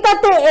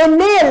 Deleítate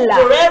en Él.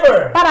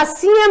 Forever. Para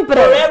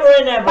siempre. Forever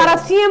and ever. Para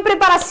siempre,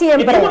 para If you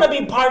want siempre. to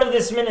be part of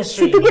this Si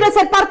ministry, tú quieres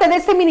ser parte de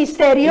este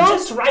ministerio,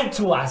 just write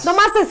to us.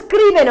 nomás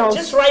escríbenos.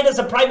 Just write us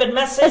a private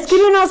message.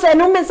 Escríbenos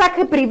en un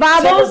mensaje Tell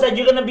privado. us that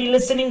you're going to be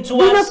listening to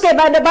Dinos us. que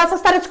vas a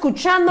estar That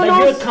escuchándonos.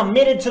 you're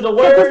committed to the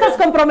Que tú word. estás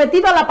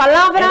comprometido a la And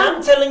palabra.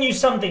 I'm telling you Y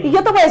something.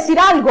 yo te voy a decir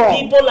algo.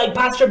 People like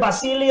Pastor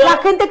Basilio La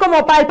gente como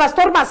el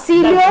pastor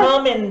Basilio, that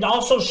come and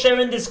also share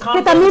in this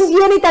que también conference.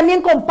 viene y también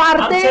I'm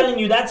comparte. telling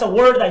you, that's a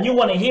word that you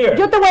want to hear.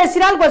 Yo te voy a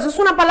decir algo, eso es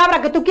una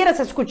palabra que tú quieres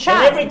And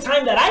escuchar. every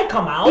time that I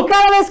come Y out,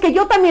 cada vez que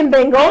yo también I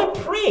vengo,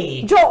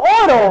 pray yo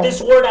oro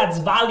this word adds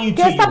value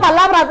que to esta you.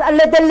 palabra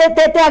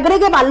te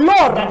agregue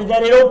valor,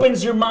 That it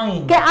opens your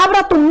mind. que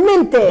abra tu That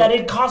mente,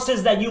 it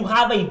causes that you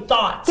have a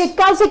thought. que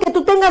cause que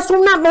tú tengas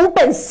un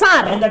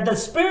pensar And that the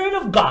Spirit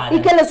of God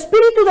y que el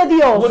Espíritu de would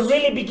Dios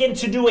really begin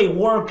to do a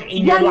work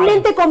in your life.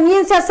 realmente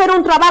comience a hacer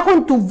un trabajo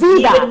en tu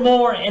vida, Even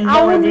more and more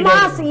aún every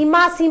más day. y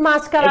más y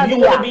más cada If you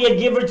want to día. be a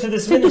giver to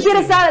this Si tú ministry,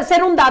 quieres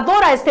ser un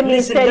dador a este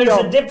listen, there's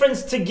ministerio, a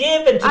difference to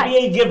give and to be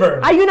a giver.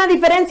 hay una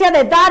diferencia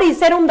de dar y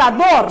ser un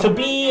dador, To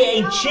be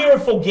a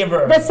cheerful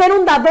giver. de ser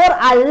un dador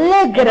And I'm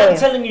alegre.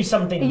 telling you Y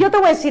something. yo te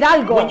voy a decir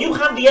algo, When you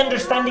have the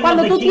understanding of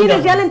cuando the tú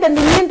tienes ya el kingdom,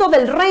 entendimiento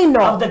del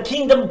reino, of the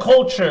kingdom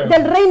culture,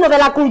 del reino, de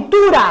la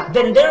cultura,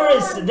 then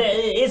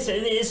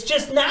it's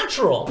just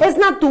natural es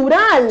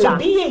natural to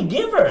be a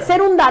giver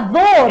ser un and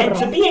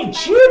to dador be a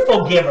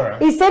cheerful giver.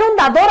 y ser un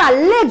dador So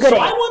alegre.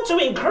 I want to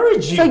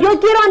encourage So, you. yo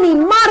quiero Some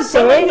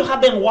of you animarte.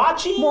 have been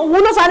watching, you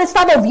Unos han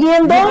estado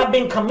viendo, have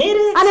been committed,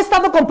 han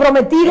estado and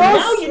comprometidos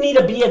now you need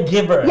to be a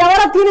giver. y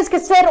ahora tienes que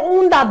ser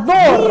un Be a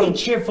dador.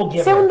 cheerful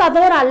Ser un giver.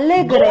 dador Go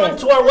alegre.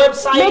 onto our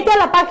website, Vete a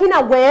la página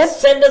web,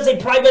 send us a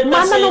private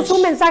mándanos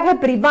un message, mensaje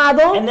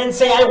privado and then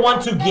say, I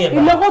want to give. y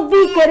luego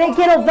di que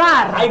quiero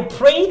dar. I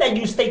pray that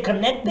you stay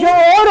connected Yo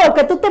oro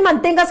que tú te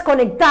mantengas for our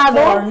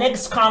conectado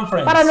next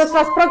conference, para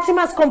nuestras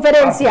próximas our part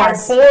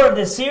conferencias. 4 of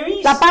the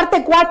series, La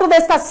parte 4 de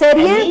esta and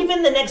serie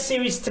even the next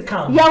series to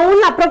come. y aún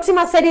la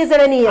próxima serie es de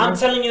venir. I'm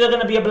telling you, they're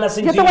going to be a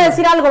blessing Yo to te voy a you.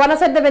 decir algo, van a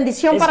ser de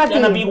bendición It's para ti.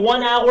 going to be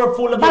 1 hour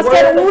full of Va a the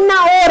ser word, una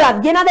hora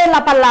llena de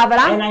la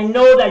palabra and I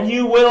know that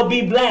you will be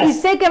y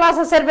blessed. sé que vas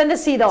a ser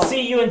bendecido.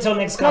 See you until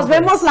next Nos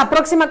conference. vemos la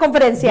próxima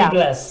conferencia. Be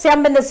blessed.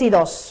 Sean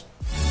bendecidos.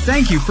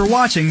 Thank you for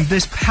watching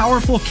this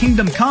powerful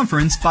Kingdom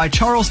Conference by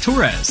Charles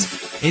Torres.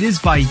 It is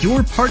by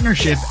your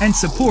partnership and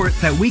support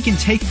that we can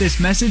take this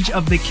message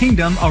of the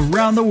kingdom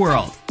around the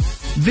world.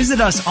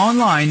 Visit us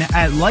online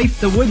at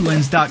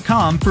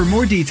lifethewoodlands.com for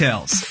more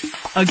details.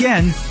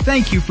 Again,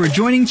 thank you for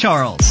joining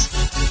Charles.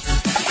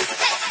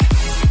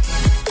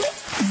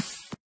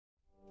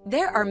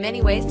 There are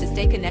many ways to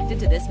stay connected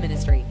to this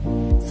ministry.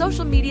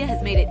 Social media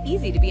has made it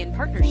easy to be in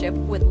partnership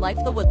with Life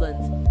the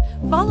Woodlands.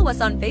 Follow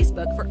us on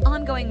Facebook for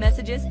ongoing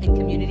messages and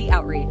community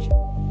outreach.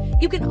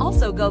 You can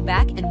also go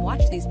back and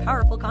watch these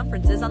powerful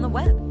conferences on the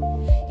web.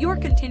 Your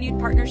continued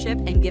partnership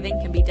and giving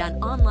can be done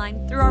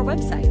online through our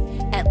website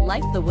at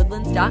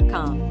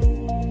lifethewoodlands.com.